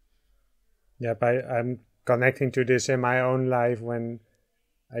 Yeah, I'm connecting to this in my own life when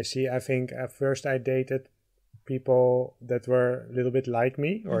I think at first I dated people that were a little bit like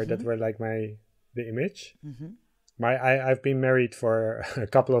me, or that were like the image. I've been married for a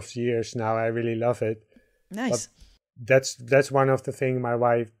couple of years now. I really love it. Nice. But that's one of the things my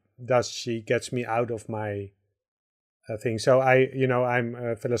wife does. She gets me out of my thing. So I'm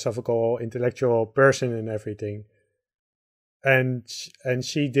a philosophical, intellectual person and everything. And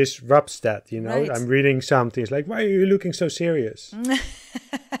she disrupts that, you know. Right. I'm reading something. It's like, why are you looking so serious?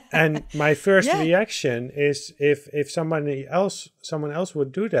 And my first reaction is if someone else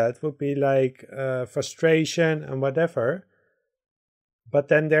would do that, would be like frustration and whatever. But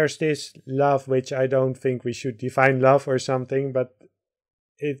then there's this love, which I don't think we should define love or something, but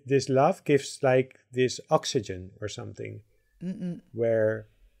this love gives like this oxygen or something. Where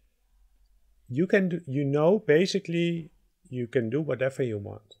you can do, you know, basically you can do whatever you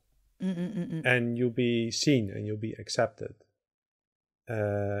want. And you'll be seen and you'll be accepted.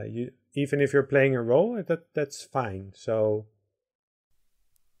 Even if you're playing a role, that's fine. So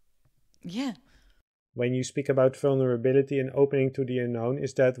yeah, when you speak about vulnerability and opening to the unknown,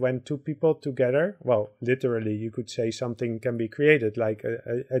 is that when two people together, well, literally you could say something can be created, like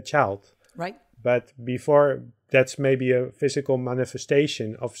a child, right? But before, that's maybe a physical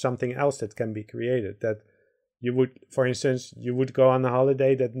manifestation of something else that can be created. That you would, for instance, you would go on a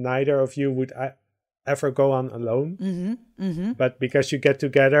holiday that neither of you would ever go on alone. But because you get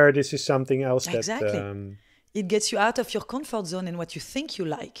together, this is something else. Exactly. That it gets you out of your comfort zone and what you think you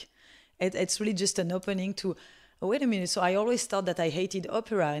like. It's really just an opening to, oh, wait a minute, so I always thought that I hated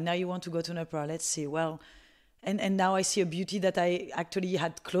opera, and now you want to go to an opera. Let's see, well, and now I see a beauty that I actually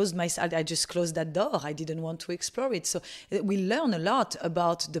had closed myself. I just closed that door. I didn't want to explore it. So we learn a lot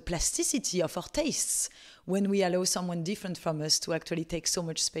about the plasticity of our tastes when we allow someone different from us to actually take so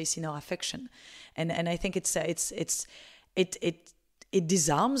much space in our affection. And I think it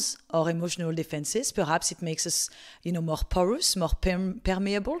disarms our emotional defenses. Perhaps it makes us, you know, more porous, more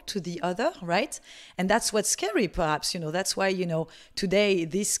permeable to the other, right? And that's what's scary, perhaps. You know, that's why, you know, today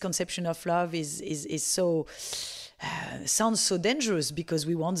this conception of love is so sounds so dangerous, because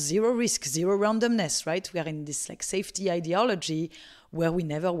we want zero risk, zero randomness, right? We are in this like safety ideology where we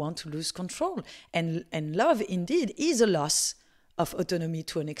never want to lose control. And love indeed is a loss of autonomy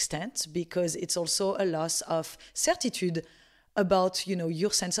to an extent, because it's also a loss of certitude about, you know, your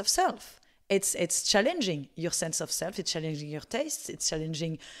sense of self. It's challenging your sense of self. It's challenging your tastes. It's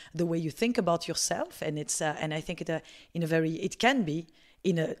challenging the way you think about yourself. And and I think it can be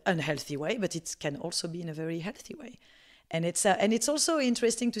in an unhealthy way, but it can also be in a very healthy way. And it's also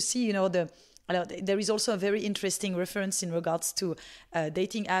interesting to see, you know, there is also a very interesting reference in regards to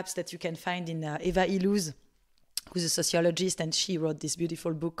dating apps that you can find in Eva Illouz, who's a sociologist, and she wrote this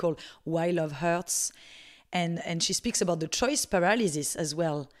beautiful book called Why Love Hurts. And she speaks about the choice paralysis as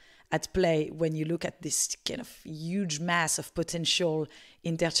well at play when you look at this kind of huge mass of potential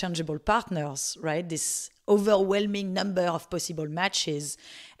interchangeable partners, right? This overwhelming number of possible matches,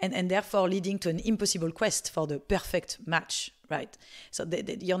 and therefore leading to an impossible quest for the perfect match, right? So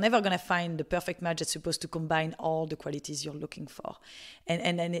you're never going to find the perfect match that's supposed to combine all the qualities you're looking for. And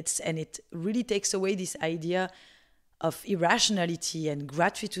it really takes away this idea of irrationality and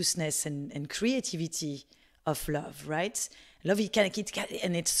gratuitousness and creativity of love, right? Love,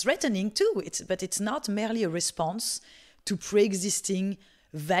 and it's threatening too. But it's not merely a response to pre-existing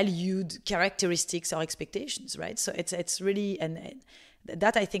valued characteristics or expectations, right? So it's really, and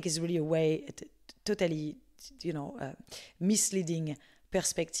that I think is really a way, totally, misleading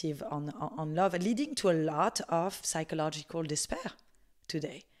perspective on love, leading to a lot of psychological despair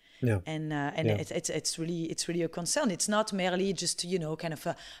today. Yeah. And it's really a concern. It's not merely just kind of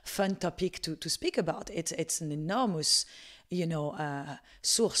a fun topic to speak about. It's an enormous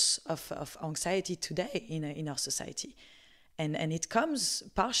source of anxiety today in our society, and it comes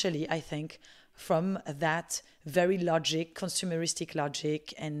partially, I think, from that very consumeristic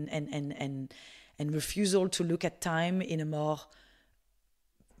logic and refusal to look at time in a more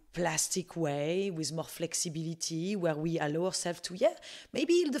plastic way, with more flexibility, where we allow ourselves to,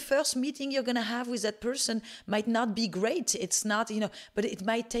 maybe the first meeting you're going to have with that person might not be great. It's not, but it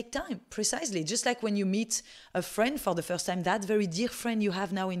might take time, precisely. Just like when you meet a friend for the first time, that very dear friend you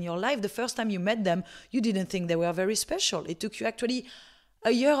have now in your life, the first time you met them, you didn't think they were very special. It took you actually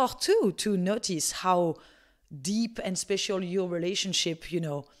a year or two to notice how deep and special your relationship,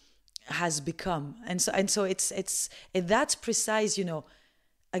 has become. And so it's that precise,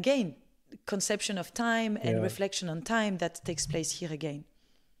 again, conception of time and reflection on time that takes place here again.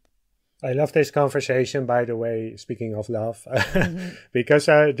 I love this conversation, by the way, speaking of love, because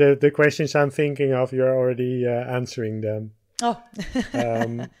the questions I'm thinking of, you're already answering them. Oh.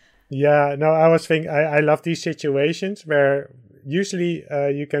 I was thinking, I love these situations where usually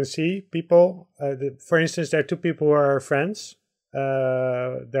you can see people, for instance, there are two people who are friends,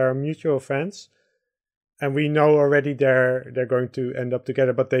 they're mutual friends, and we know already they're going to end up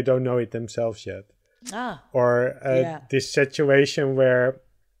together, but they don't know it themselves yet. Or this situation where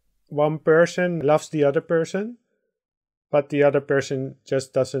one person loves the other person, but the other person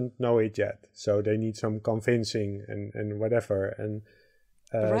just doesn't know it yet. So they need some convincing and whatever. And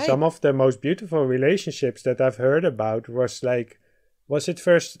some of the most beautiful relationships that I've heard about was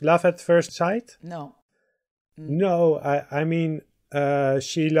it love at first sight? No. No, I mean,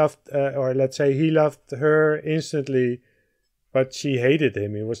 she loved, or let's say he loved her instantly, but she hated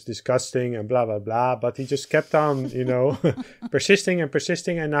him. He was disgusting and blah, blah, blah. But he just kept on, persisting.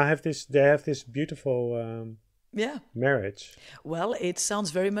 And now they have this beautiful marriage. Well, it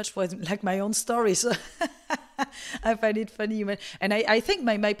sounds very much like my own story. So I find it funny. And I think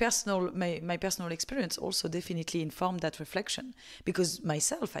my personal experience also definitely informed that reflection. Because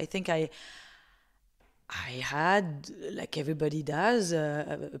myself, I think I had, like everybody does,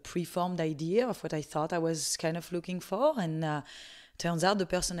 a preformed idea of what I thought I was kind of looking for, and turns out the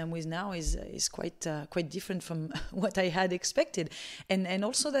person I'm with now is quite different from what I had expected. And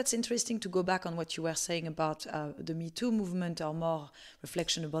also that's interesting to go back on what you were saying about the Me Too movement, or more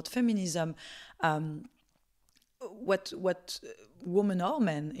reflection about feminism. What women or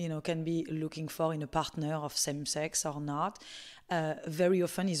men, can be looking for in a partner of same sex or not, very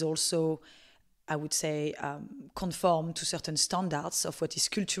often is also, I would say, conform to certain standards of what is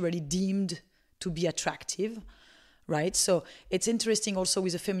culturally deemed to be attractive, right? So it's interesting also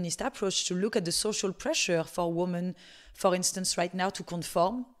with a feminist approach to look at the social pressure for women, for instance, right now, to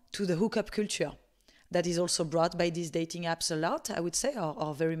conform to the hookup culture that is also brought by these dating apps a lot, I would say,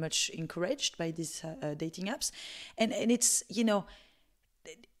 or very much encouraged by these dating apps. And it's,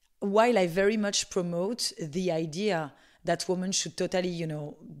 while I very much promote the idea that women should totally,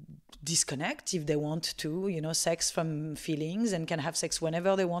 disconnect if they want to, sex from feelings, and can have sex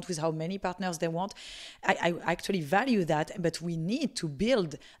whenever they want with how many partners they want. I actually value that, but we need to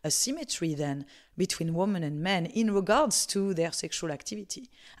build a symmetry then between women and men in regards to their sexual activity.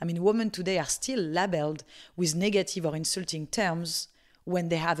 I mean, women today are still labeled with negative or insulting terms when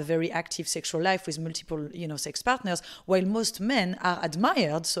they have a very active sexual life with multiple, sex partners, while most men are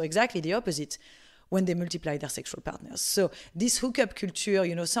admired, so exactly the opposite, when they multiply their sexual partners. So this hookup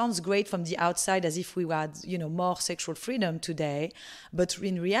culture, sounds great from the outside, as if we had, more sexual freedom today. But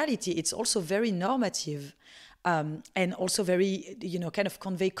in reality, it's also very normative, and also very, kind of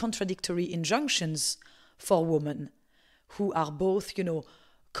convey contradictory injunctions for women who are both,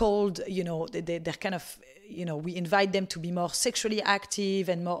 called, they're kind of, we invite them to be more sexually active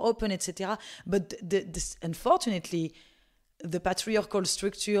and more open, etc. But this, unfortunately, the patriarchal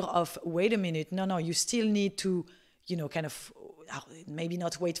structure of, wait a minute, no, you still need to, kind of, maybe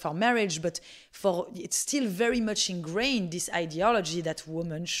not wait for marriage, but it's still very much ingrained, this ideology that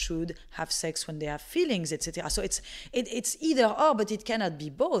women should have sex when they have feelings, etc. So it's either or, but it cannot be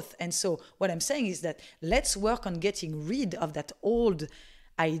both. And so what I'm saying is that let's work on getting rid of that old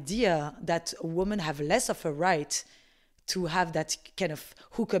idea that women have less of a right to have that kind of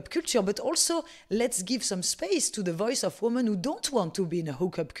hookup culture, but also let's give some space to the voice of women who don't want to be in a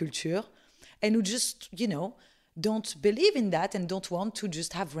hookup culture and who just, don't believe in that and don't want to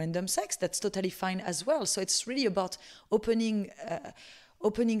just have random sex. That's totally fine as well. So it's really about opening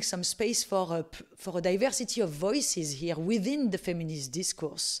some space for a diversity of voices here within the feminist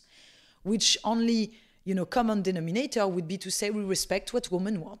discourse, which only, common denominator would be to say we respect what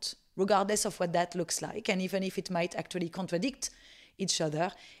women want, regardless of what that looks like. And even if it might actually contradict each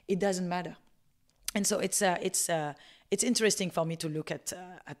other, it doesn't matter. And so it's interesting for me to look at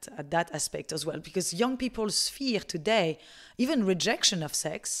that aspect as well, because young people's fear today, even rejection of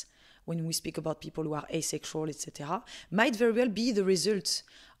sex, when we speak about people who are asexual, etc., might very well be the result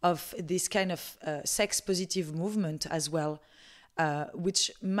of this kind of sex-positive movement as well,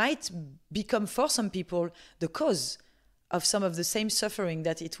 which might become for some people the cause of some of the same suffering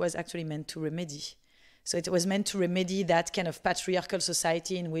that it was actually meant to remedy. So it was meant to remedy that kind of patriarchal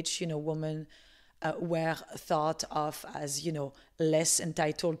society in which, women were thought of as, less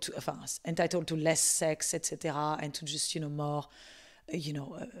entitled to less sex, etc., and to just, more,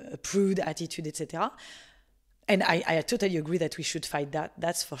 a prude attitude, etc. And I totally agree that we should fight that,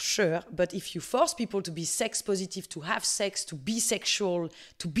 that's for sure. But if you force people to be sex positive, to have sex, to be sexual,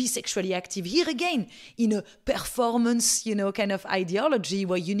 to be sexually active, here again, in a performance, kind of ideology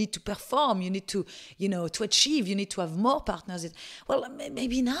where you need to perform, you need to, to achieve, you need to have more partners. Well,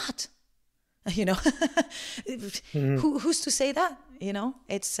 maybe not. Who's to say that?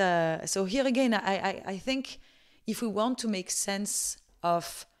 It's so here again. I think if we want to make sense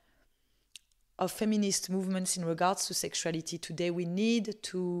of feminist movements in regards to sexuality today, we need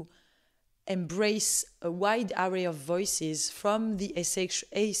to embrace a wide array of voices, from the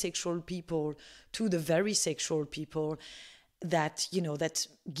asexual people to the very sexual people, that that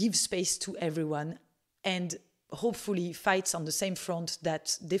give space to everyone, and hopefully fights on the same front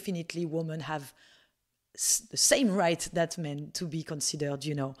that definitely women have the same right that men to be considered,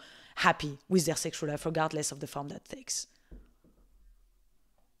 happy with their sexual life, regardless of the form that takes.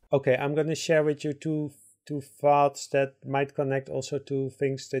 Okay, I'm going to share with you two thoughts that might connect also to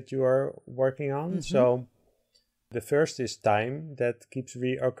things that you are working on. Mm-hmm. So the first is time, that keeps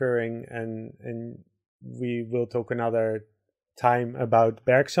reoccurring, and we will talk another time about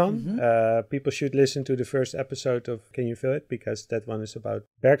Bergson. Mm-hmm. People should listen to the first episode of Can You Feel It? Because that one is about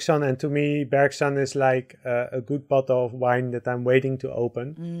Bergson. And to me, Bergson is like a good bottle of wine that I'm waiting to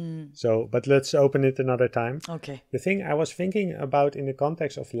open. So, but let's open it another time. Okay. The thing I was thinking about in the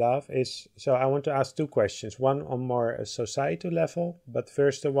context of love is, so I want to ask two questions. One on more a societal level, but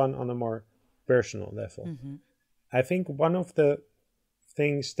first the one on a more personal level. Mm-hmm. I think one of the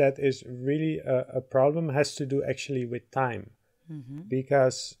things that is really a problem has to do actually with time. Mm-hmm.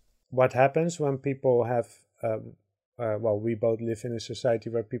 Because what happens when people have, we both live in a society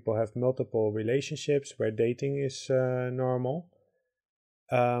where people have multiple relationships, where dating is normal.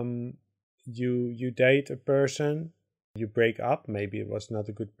 You date a person, you break up, maybe it was not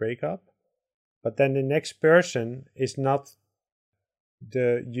a good breakup, but then the next person is not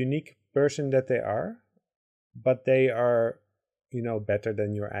the unique person that they are, but they are, better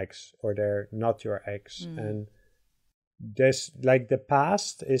than your ex, or they're not your ex. And there's like the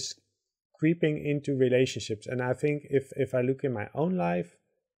past is creeping into relationships. And I think if I look in my own life,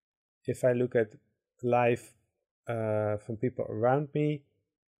 if I look at life from people around me,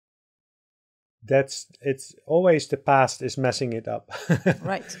 it's always the past is messing it up.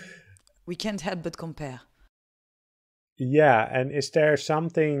 Right. We can't help but compare. Yeah. And is there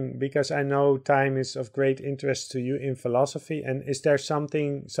something, because I know time is of great interest to you in philosophy, and is there some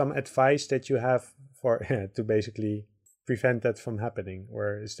advice that you have for to basically prevent that from happening,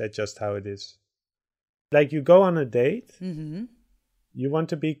 or is that just how it is? Like, you go on a date, mm-hmm. You want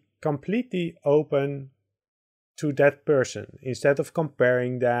to be completely open to that person instead of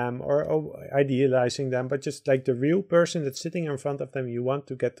comparing them or idealizing them, but just like the real person that's sitting in front of them, you want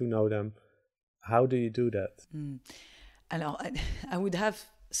to get to know them. How do you do that? Alors, I would have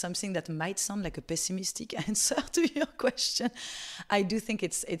something that might sound like a pessimistic answer to your question. I do think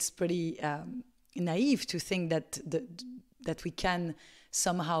it's pretty naive to think that we can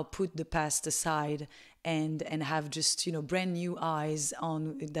somehow put the past aside and have just brand new eyes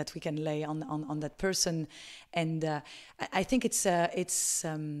on that we can lay on that person. And I think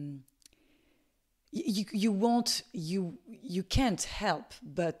you can't help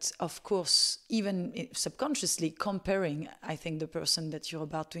but, of course, even subconsciously comparing, I think, the person that you're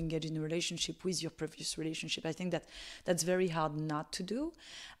about to engage in a relationship with your previous relationship. I think that's very hard not to do,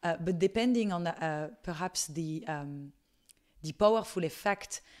 but depending on perhaps the powerful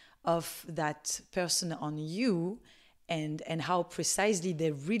effect of that person on you, and how precisely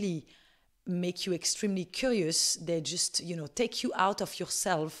they really make you extremely curious. They just, take you out of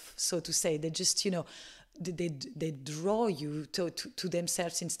yourself, so to say. They just, they draw you to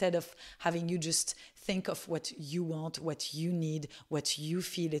themselves, instead of having you just think of what you want, what you need, what you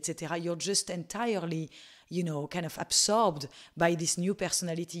feel, etc. You're just entirely, kind of absorbed by this new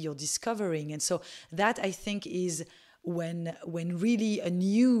personality you're discovering. And so that, I think, is when really a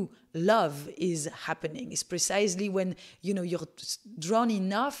new love is happening. Is precisely when, you're drawn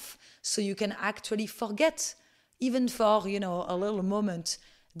enough so you can actually forget, even for, a little moment,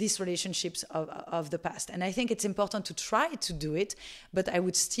 these relationships of the past. And I think it's important to try to do it, but I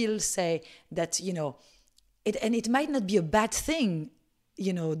would still say that, it might not be a bad thing,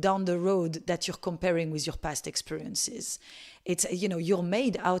 down the road, that you're comparing with your past experiences. It's, you're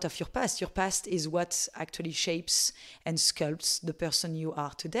made out of your past. Your past is what actually shapes and sculpts the person you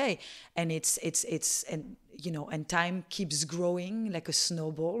are today. And and time keeps growing like a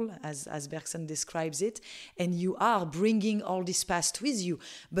snowball, as Bergson describes it. And you are bringing all this past with you.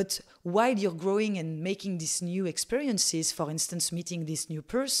 But while you're growing and making these new experiences, for instance, meeting this new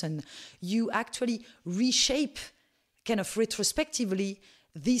person, you actually reshape, kind of retrospectively,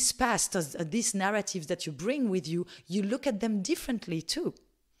 these past, these narratives that you bring with you. You look at them differently too.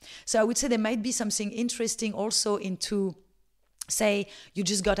 So I would say there might be something interesting also into, say, you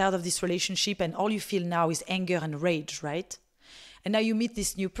just got out of this relationship and all you feel now is anger and rage, right? And now you meet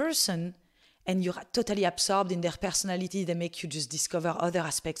this new person and you're totally absorbed in their personality. They make you just discover other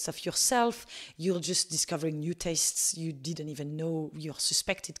aspects of yourself. You're just discovering new tastes you didn't even know you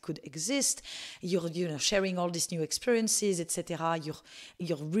suspected could exist. You're sharing all these new experiences, etc.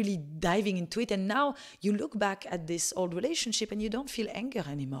 You're really diving into it. And now you look back at this old relationship and you don't feel anger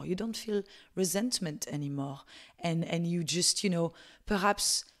anymore. You don't feel resentment anymore. And you just,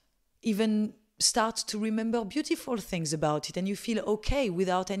 perhaps even start to remember beautiful things about it, and you feel okay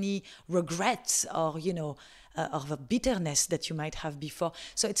without any regrets or of a bitterness that you might have before.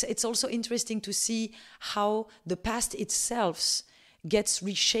 So it's also interesting to see how the past itself gets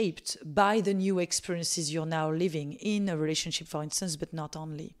reshaped by the new experiences you're now living in a relationship, for instance, but not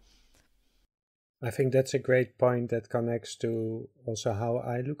only. I think that's a great point that connects to also how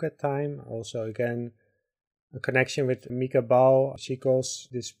I look at time. Also, again, a connection with Mika Ball. She calls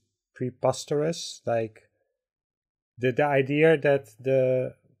this preposterous, like the idea that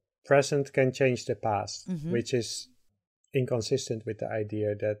the present can change the past, which is inconsistent with the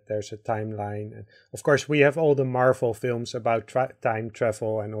idea that there's a timeline. And of course, we have all the Marvel films about time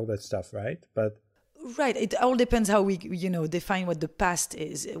travel and all that stuff, right? But right, it all depends how we, define what the past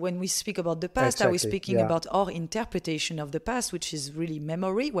is. When we speak about the past, exactly, are we speaking about our interpretation of the past, which is really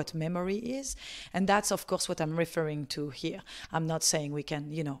memory, what memory is? And that's, of course, what I'm referring to here. I'm not saying we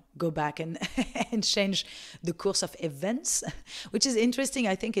can, go back and and change the course of events, which is interesting.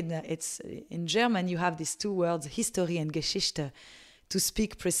 I think it's in German, you have these two words, History and Geschichte, to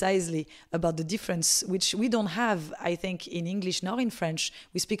speak precisely about the difference, which we don't have, I think, in English nor in French.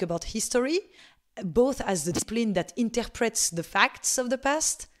 We speak about history, both as the discipline that interprets the facts of the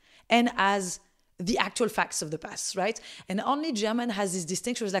past and as the actual facts of the past, right? And only German has this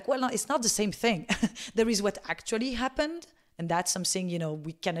distinction. It's like, well, no, it's not the same thing. There is what actually happened, and that's something,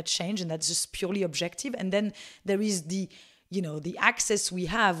 we cannot change, and that's just purely objective. And then there is the access we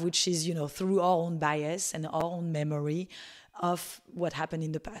have, which is, through our own bias and our own memory of what happened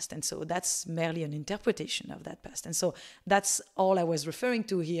in the past. And so that's merely an interpretation of that past. And so that's all I was referring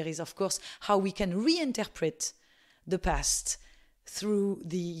to here, is, of course, how we can reinterpret the past through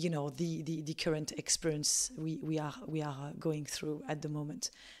the current experience we are going through at the moment.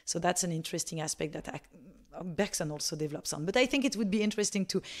 So that's an interesting aspect that Bergson also develops on. But I think it would be interesting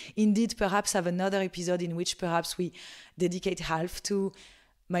to indeed perhaps have another episode in which perhaps we dedicate half to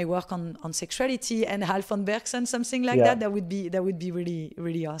my work on sexuality and half on Bergson, something like that. That would be really,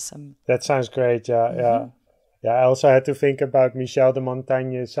 really awesome. That sounds great. Yeah. I also had to think about Michel de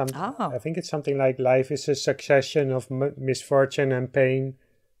Montaigne. I think it's something like life is a succession of misfortune and pain,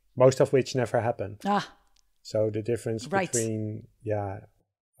 most of which never happen. So the difference between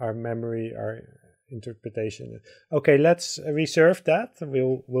our memory, our interpretation. Okay, let's reserve that.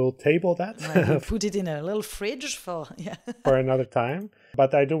 We'll table that. We'll put it in a little fridge for another time.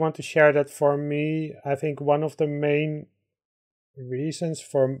 But I do want to share that for me, I think one of the main reasons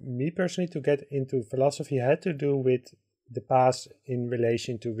for me personally to get into philosophy had to do with the past in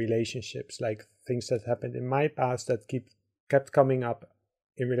relation to relationships, like things that happened in my past that kept coming up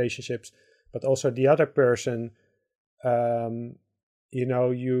in relationships, but also the other person. You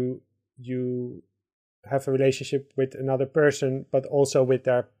have a relationship with another person, but also with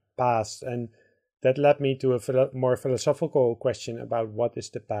their past, and that led me to a more philosophical question about what is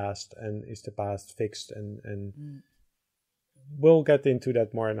the past, and is the past fixed, and we'll get into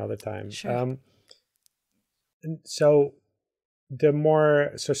that more another time. Sure. And so the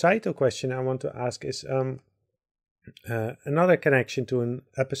more societal question I want to ask is another connection to an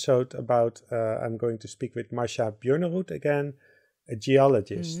episode about, I'm going to speak with Marcia Björnerud again, a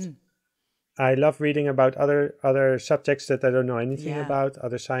geologist. I love reading about other subjects that I don't know anything about,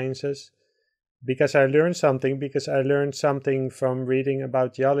 other sciences, because I learned something from reading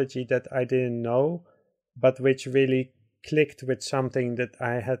about geology that I didn't know, but which really clicked with something that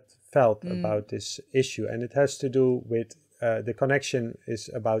I had felt about this issue. And it has to do with the connection is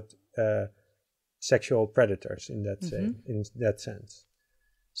about sexual predators in that sense.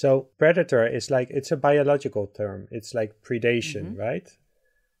 So predator is like, it's a biological term. It's like predation, right?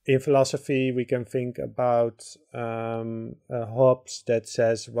 In philosophy, we can think about Hobbes that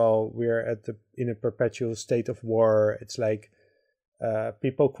says, well, we're in a perpetual state of war. It's like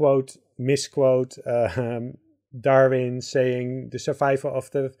people misquote Darwin saying the survival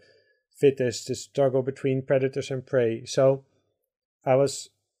of the fittest, the struggle between predators and prey. So I was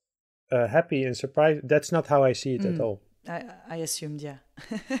happy and surprised. That's not how I see it at all. I assumed, yeah.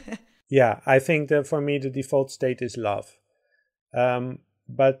 Yeah, I think that for me, the default state is love.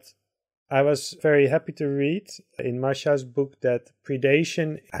 But I was very happy to read in Marcia's book that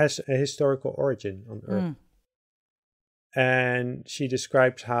predation has a historical origin on Earth. And she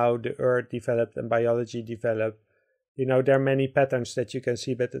describes how the Earth developed and biology developed. You know, there are many patterns that you can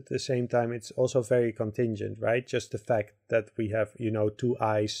see, but at the same time, it's also very contingent, right? Just the fact that we have, two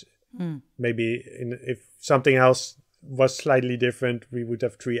eyes. Maybe if something else was slightly different, we would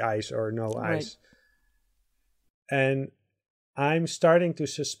have 3 eyes or no eyes. And I'm starting to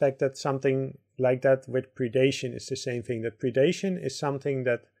suspect that something like that with predation is the same thing. That predation is something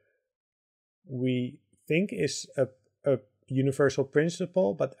that we think is a universal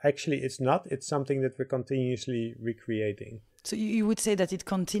principle, but actually it's not. It's something that we're continuously recreating. So you would say that it's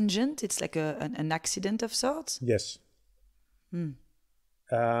contingent? It's like an accident of sorts? Yes.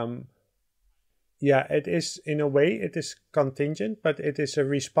 Yeah, it is, in a way, it is contingent, but it is a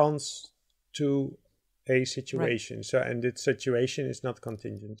response to a situation. Right. So, and its situation is not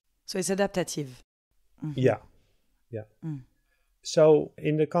contingent. So it's adaptive. Yeah. So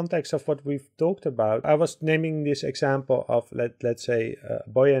in the context of what we've talked about, I was naming this example of let's say a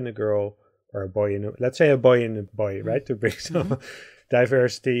boy and a girl, or a boy and a boy, right? To bring some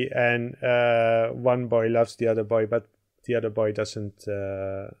diversity, and one boy loves the other boy, but the other boy doesn't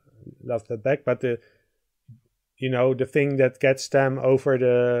love that back. But the thing that gets them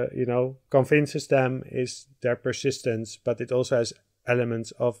over convinces them is their persistence, but it also has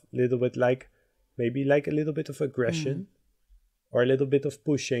elements of little bit maybe a little bit of aggression or a little bit of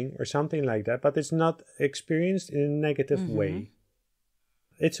pushing or something like that, but it's not experienced in a negative way.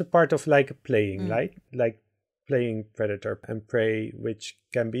 It's a part of playing, like playing predator and prey, which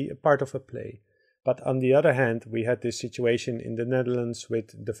can be a part of a play. But on the other hand, we had this situation in the Netherlands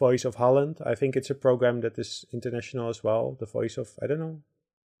with The Voice of Holland. I think it's a program that is international as well. The Voice of, I don't know,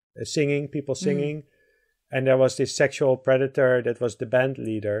 singing, people singing. And there was this sexual predator that was the band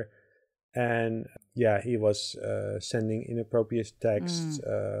leader. And he was sending inappropriate texts,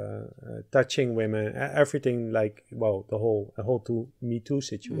 touching women, everything a whole Me Too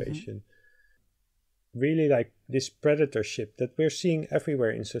situation. Really this predatorship that we're seeing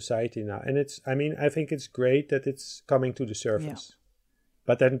everywhere in society now. And I think it's great that it's coming to the surface.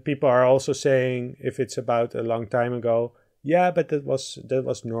 But then people are also saying, if it's about a long time ago, but that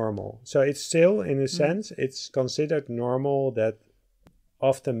was normal. So it's still, in a sense, it's considered normal that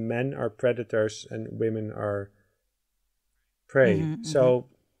often men are predators and women are prey. So,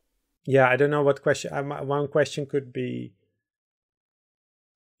 I don't know what question. One question could be,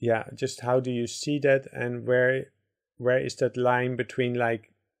 just how do you see that, and where is that line between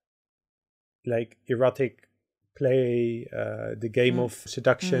like erotic play, the game of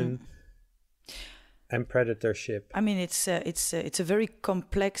seduction, and predatorship? I mean, it's a very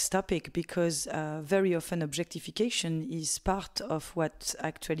complex topic because very often objectification is part of what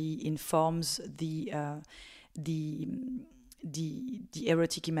actually informs the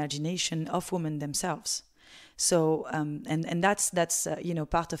erotic imagination of women themselves. So and that's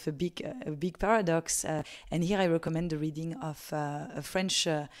part of a big paradox. And here I recommend the reading of a French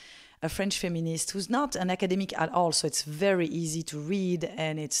a French feminist who's not an academic at all, so it's very easy to read,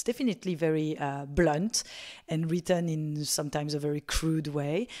 and it's definitely very blunt and written in sometimes a very crude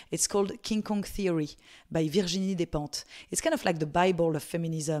way. It's called King Kong Theory by Virginie Despentes. It's kind of like the Bible of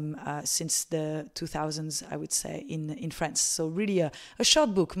feminism since the 2000s, I would say, in France. So really a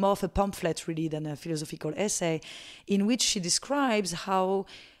short book, more of a pamphlet really than a philosophical essay, in which she describes how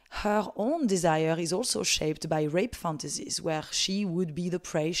her own desire is also shaped by rape fantasies, where she would be the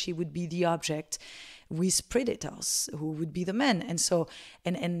prey, she would be the object, with predators who would be the men. And so,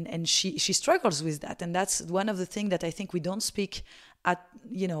 and she struggles with that. And that's one of the things that I think we don't speak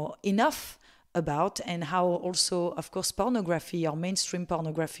enough about, and how also, of course, pornography, or mainstream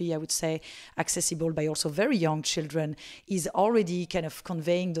pornography, I would say, accessible by also very young children, is already kind of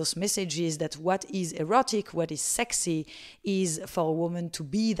conveying those messages that what is erotic, what is sexy, is for a woman to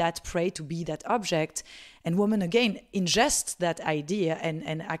be that prey, to be that object. And women, again, ingest that idea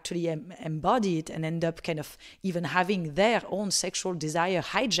and actually embody it, and end up kind of even having their own sexual desire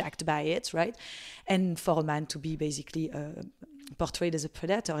hijacked by it, right? And for a man to be basically portrayed as a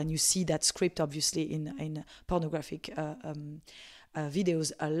predator. And you see that script obviously in pornographic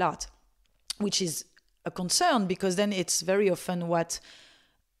videos a lot, which is a concern, because then it's very often what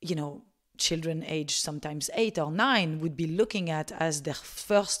children age sometimes 8 or 9 would be looking at as their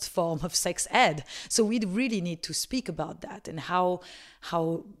first form of sex ed. So we really need to speak about that, and how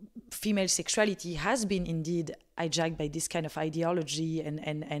female sexuality has been indeed hijacked by this kind of ideology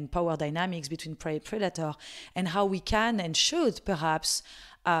and power dynamics between prey and predator, and how we can and should perhaps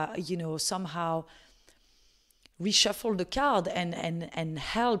somehow reshuffle the card and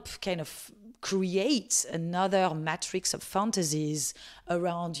help kind of create another matrix of fantasies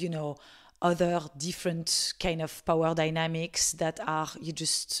around other different kind of power dynamics that are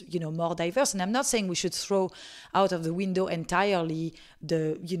more diverse. And I'm not saying we should throw out of the window entirely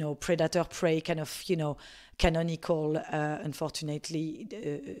the predator-prey kind of canonical, unfortunately,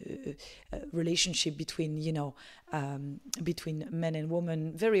 relationship between men and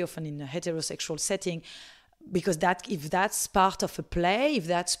women, very often in a heterosexual setting. Because if that's part of a play, if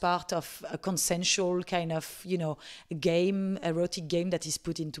that's part of a consensual kind of, game, erotic game that is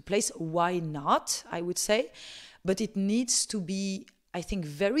put into place, why not, I would say. But it needs to be, I think,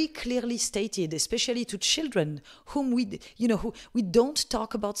 very clearly stated, especially to children who we don't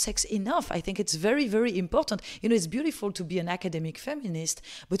talk about sex enough. I think it's very, very important. It's beautiful to be an academic feminist,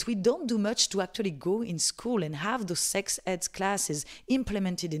 but we don't do much to actually go in school and have those sex ed classes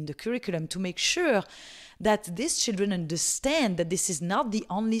implemented in the curriculum to make sure that these children understand that this is not the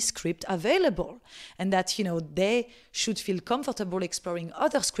only script available, and that, they should feel comfortable exploring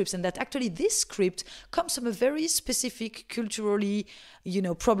other scripts, and that actually this script comes from a very specific culturally,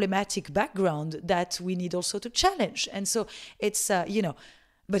 problematic background that we need also to challenge. And so it's,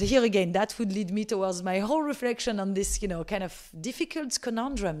 but here again, that would lead me towards my whole reflection on this, kind of difficult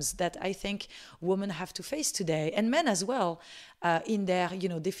conundrums that I think women have to face today, and men as well, in their,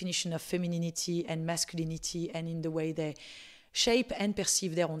 definition of femininity and masculinity, and in the way they shape and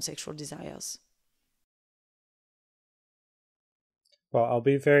perceive their own sexual desires. Well, I'll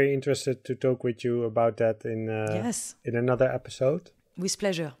be very interested to talk with you about that in another episode. With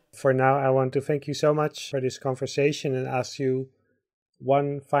pleasure. For now, I want to thank you so much for this conversation and ask you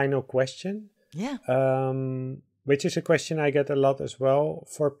one final question. Yeah. Which is a question I get a lot as well.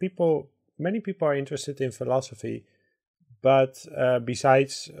 Many people are interested in philosophy, but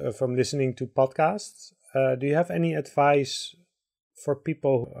besides from listening to podcasts, do you have any advice for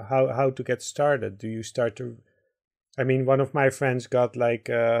people how to get started? Do you start to? I mean, one of my friends got like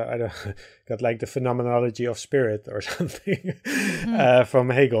the phenomenology of spirit or something from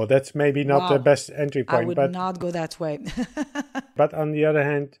Hegel. That's maybe not the best entry point. I would not go that way. But on the other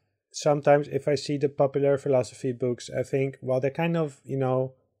hand, sometimes if I see the popular philosophy books, I think, well, they're kind of,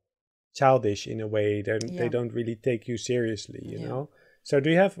 childish in a way. They don't really take you seriously, you know. So do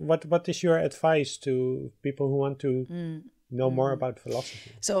you have what is your advice to people who want to know more about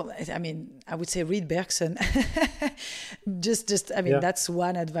philosophy? So, I mean, I would say read Bergson. That's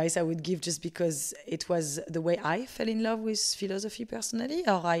one advice I would give, just because it was the way I fell in love with philosophy personally,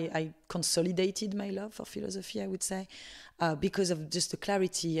 or I consolidated my love for philosophy, I would say, because of just the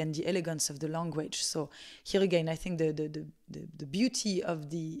clarity and the elegance of the language. So here again, I think the beauty of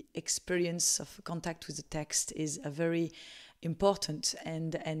the experience of contact with the text is a very important,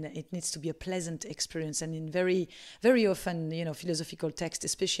 and it needs to be a pleasant experience. And in very, very often, philosophical text,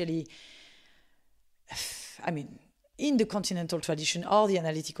 especially, in the continental tradition or the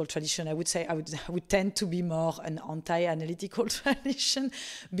analytical tradition, I would say I would tend to be more an anti-analytical tradition,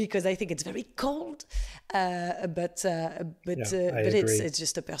 because I think it's very cold. But it's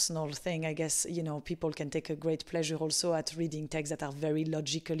just a personal thing, I guess. People can take a great pleasure also at reading texts that are very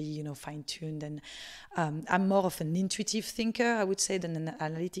logically, fine-tuned. And I'm more of an intuitive thinker, I would say, than an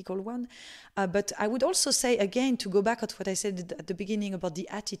analytical one. But I would also say, again, to go back at what I said at the beginning about the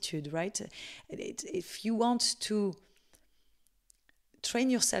attitude, right? If you want to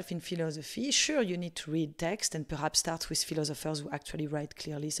train yourself in philosophy, sure, you need to read text and perhaps start with philosophers who actually write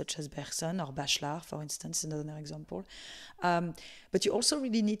clearly, such as Bergson or Bachelard, for instance, another example. But you also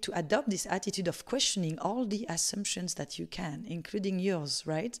really need to adopt this attitude of questioning all the assumptions that you can, including yours,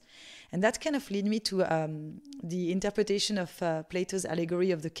 right? And that kind of lead me to the interpretation of Plato's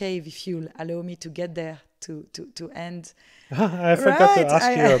allegory of the cave, if you'll allow me to get there to end. I forgot to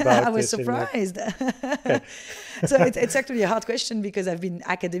ask you about it. I was surprised. Okay. So it's actually a hard question, because I've been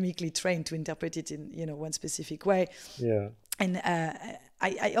academically trained to interpret it in one specific way. Yeah. And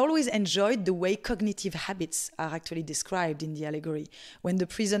I always enjoyed the way cognitive habits are actually described in the allegory. When the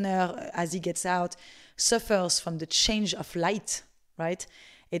prisoner, as he gets out, suffers from the change of light, right?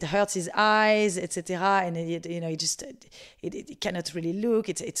 It hurts his eyes, etc., and he cannot really look.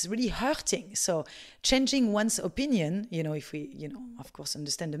 It's really hurting. So changing one's opinion, if we, of course,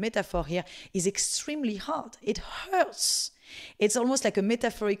 understand the metaphor here, is extremely hard. It hurts. It's almost like a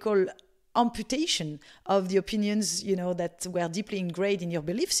metaphorical amputation of the opinions, that were deeply ingrained in your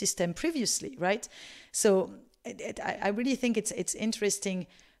belief system previously, right? So I really think it's interesting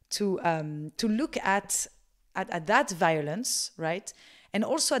to look at that violence, right? And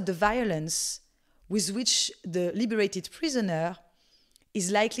also at the violence with which the liberated prisoner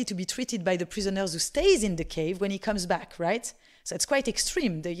is likely to be treated by the prisoners who stays in the cave when he comes back, right? So it's quite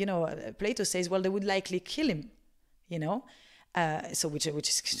extreme. Plato says, well, they would likely kill him, so which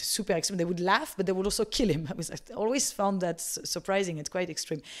is super extreme. They would laugh, but they would also kill him. I always found that surprising. It's quite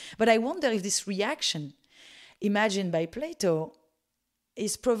extreme. But I wonder if this reaction imagined by Plato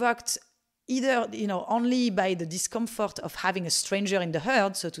is provoked either, only by the discomfort of having a stranger in the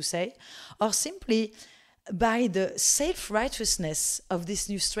herd, so to say, or simply by the self-righteousness of this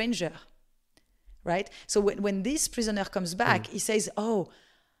new stranger, right? So when this prisoner comes back, he says,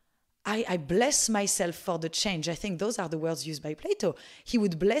 I bless myself for the change. I think those are the words used by Plato. He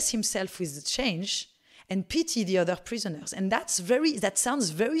would bless himself with the change and pity the other prisoners. And that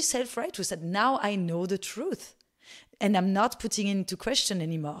sounds very self-righteous, that now I know the truth. And I'm not putting it into question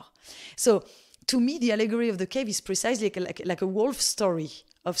anymore. So to me, the allegory of the cave is precisely like a wolf story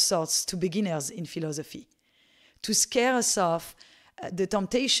of sorts to beginners in philosophy, to scare us off the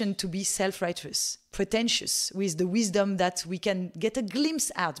temptation to be self-righteous, pretentious, with the wisdom that we can get a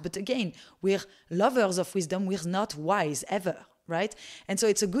glimpse at. But again, we're lovers of wisdom, we're not wise ever, right? And so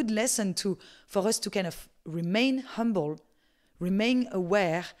it's a good lesson for us to kind of remain humble, remain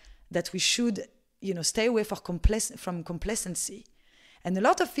aware that we should stay away from complacency. And a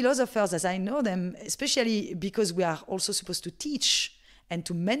lot of philosophers, as I know them, especially because we are also supposed to teach and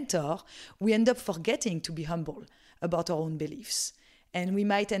to mentor, we end up forgetting to be humble about our own beliefs. And we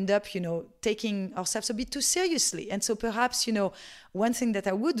might end up, taking ourselves a bit too seriously. And so perhaps, one thing that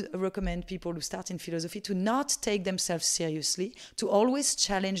I would recommend people who start in philosophy to not take themselves seriously, to always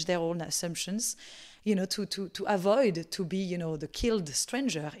challenge their own assumptions, to avoid to be, the killed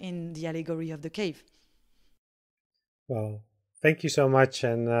stranger in the allegory of the cave. Well, thank you so much.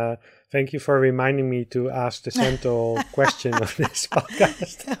 And thank you for reminding me to ask the central question of this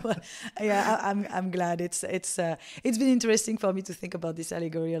podcast. Well, yeah, I'm glad. It's been interesting for me to think about this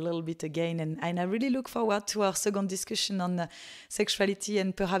allegory a little bit again. And I really look forward to our second discussion on sexuality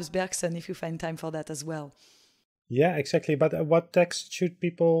and perhaps Bergson, if you find time for that as well. Yeah, exactly. But what text should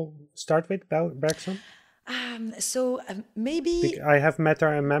people start with, Bergson? Maybe I have Matter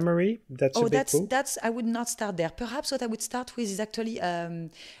and Memory. That's a big book. I would not start there. Perhaps what I would start with is actually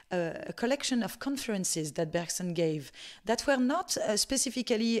a collection of conferences that Bergson gave that were not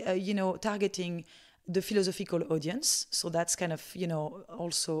specifically, targeting the philosophical audience. So that's kind of,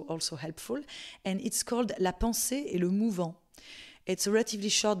 also helpful. And it's called La Pensée et le Mouvant. It's a relatively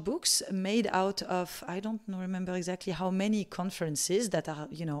short books made out of, I don't remember exactly how many conferences that are,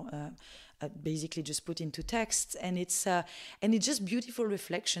 basically just put into text. And it's just beautiful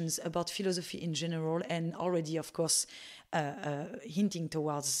reflections about philosophy in general, and already, of course, hinting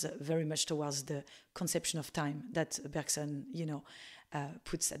very much towards the conception of time that Bergson,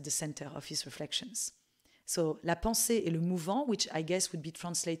 puts at the center of his reflections. So la pensée et le mouvant, which I guess would be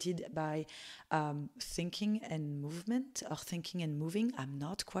translated by thinking and movement or thinking and moving. I'm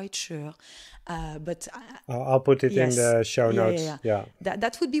not quite sure, but I'll put it in the show notes. Yeah.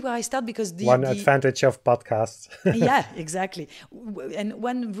 That would be where I start, because the advantage of podcasts. Yeah, exactly. And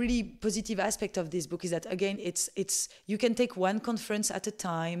one really positive aspect of this book is that, again, it's you can take one conference at a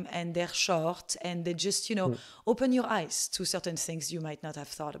time, and they're short, and they just open your eyes to certain things you might not have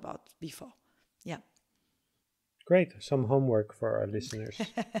thought about before. Yeah. Great. Some homework for our listeners.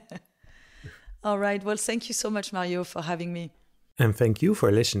 All right. Well, thank you so much, Mario, for having me. And thank you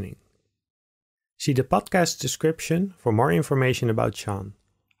for listening. See the podcast description for more information about Jeanne.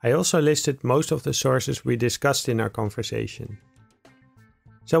 I also listed most of the sources we discussed in our conversation.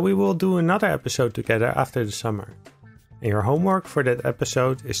 So we will do another episode together after the summer. And your homework for that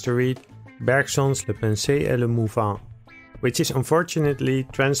episode is to read Bergson's Le Pensée et le Mouvant, which is unfortunately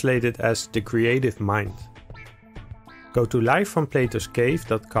translated as The Creative Mind. Go to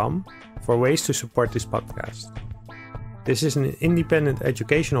livefromplatoscave.com for ways to support this podcast. This is an independent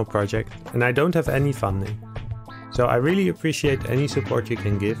educational project and I don't have any funding. So I really appreciate any support you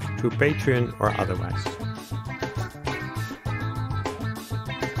can give through Patreon or otherwise.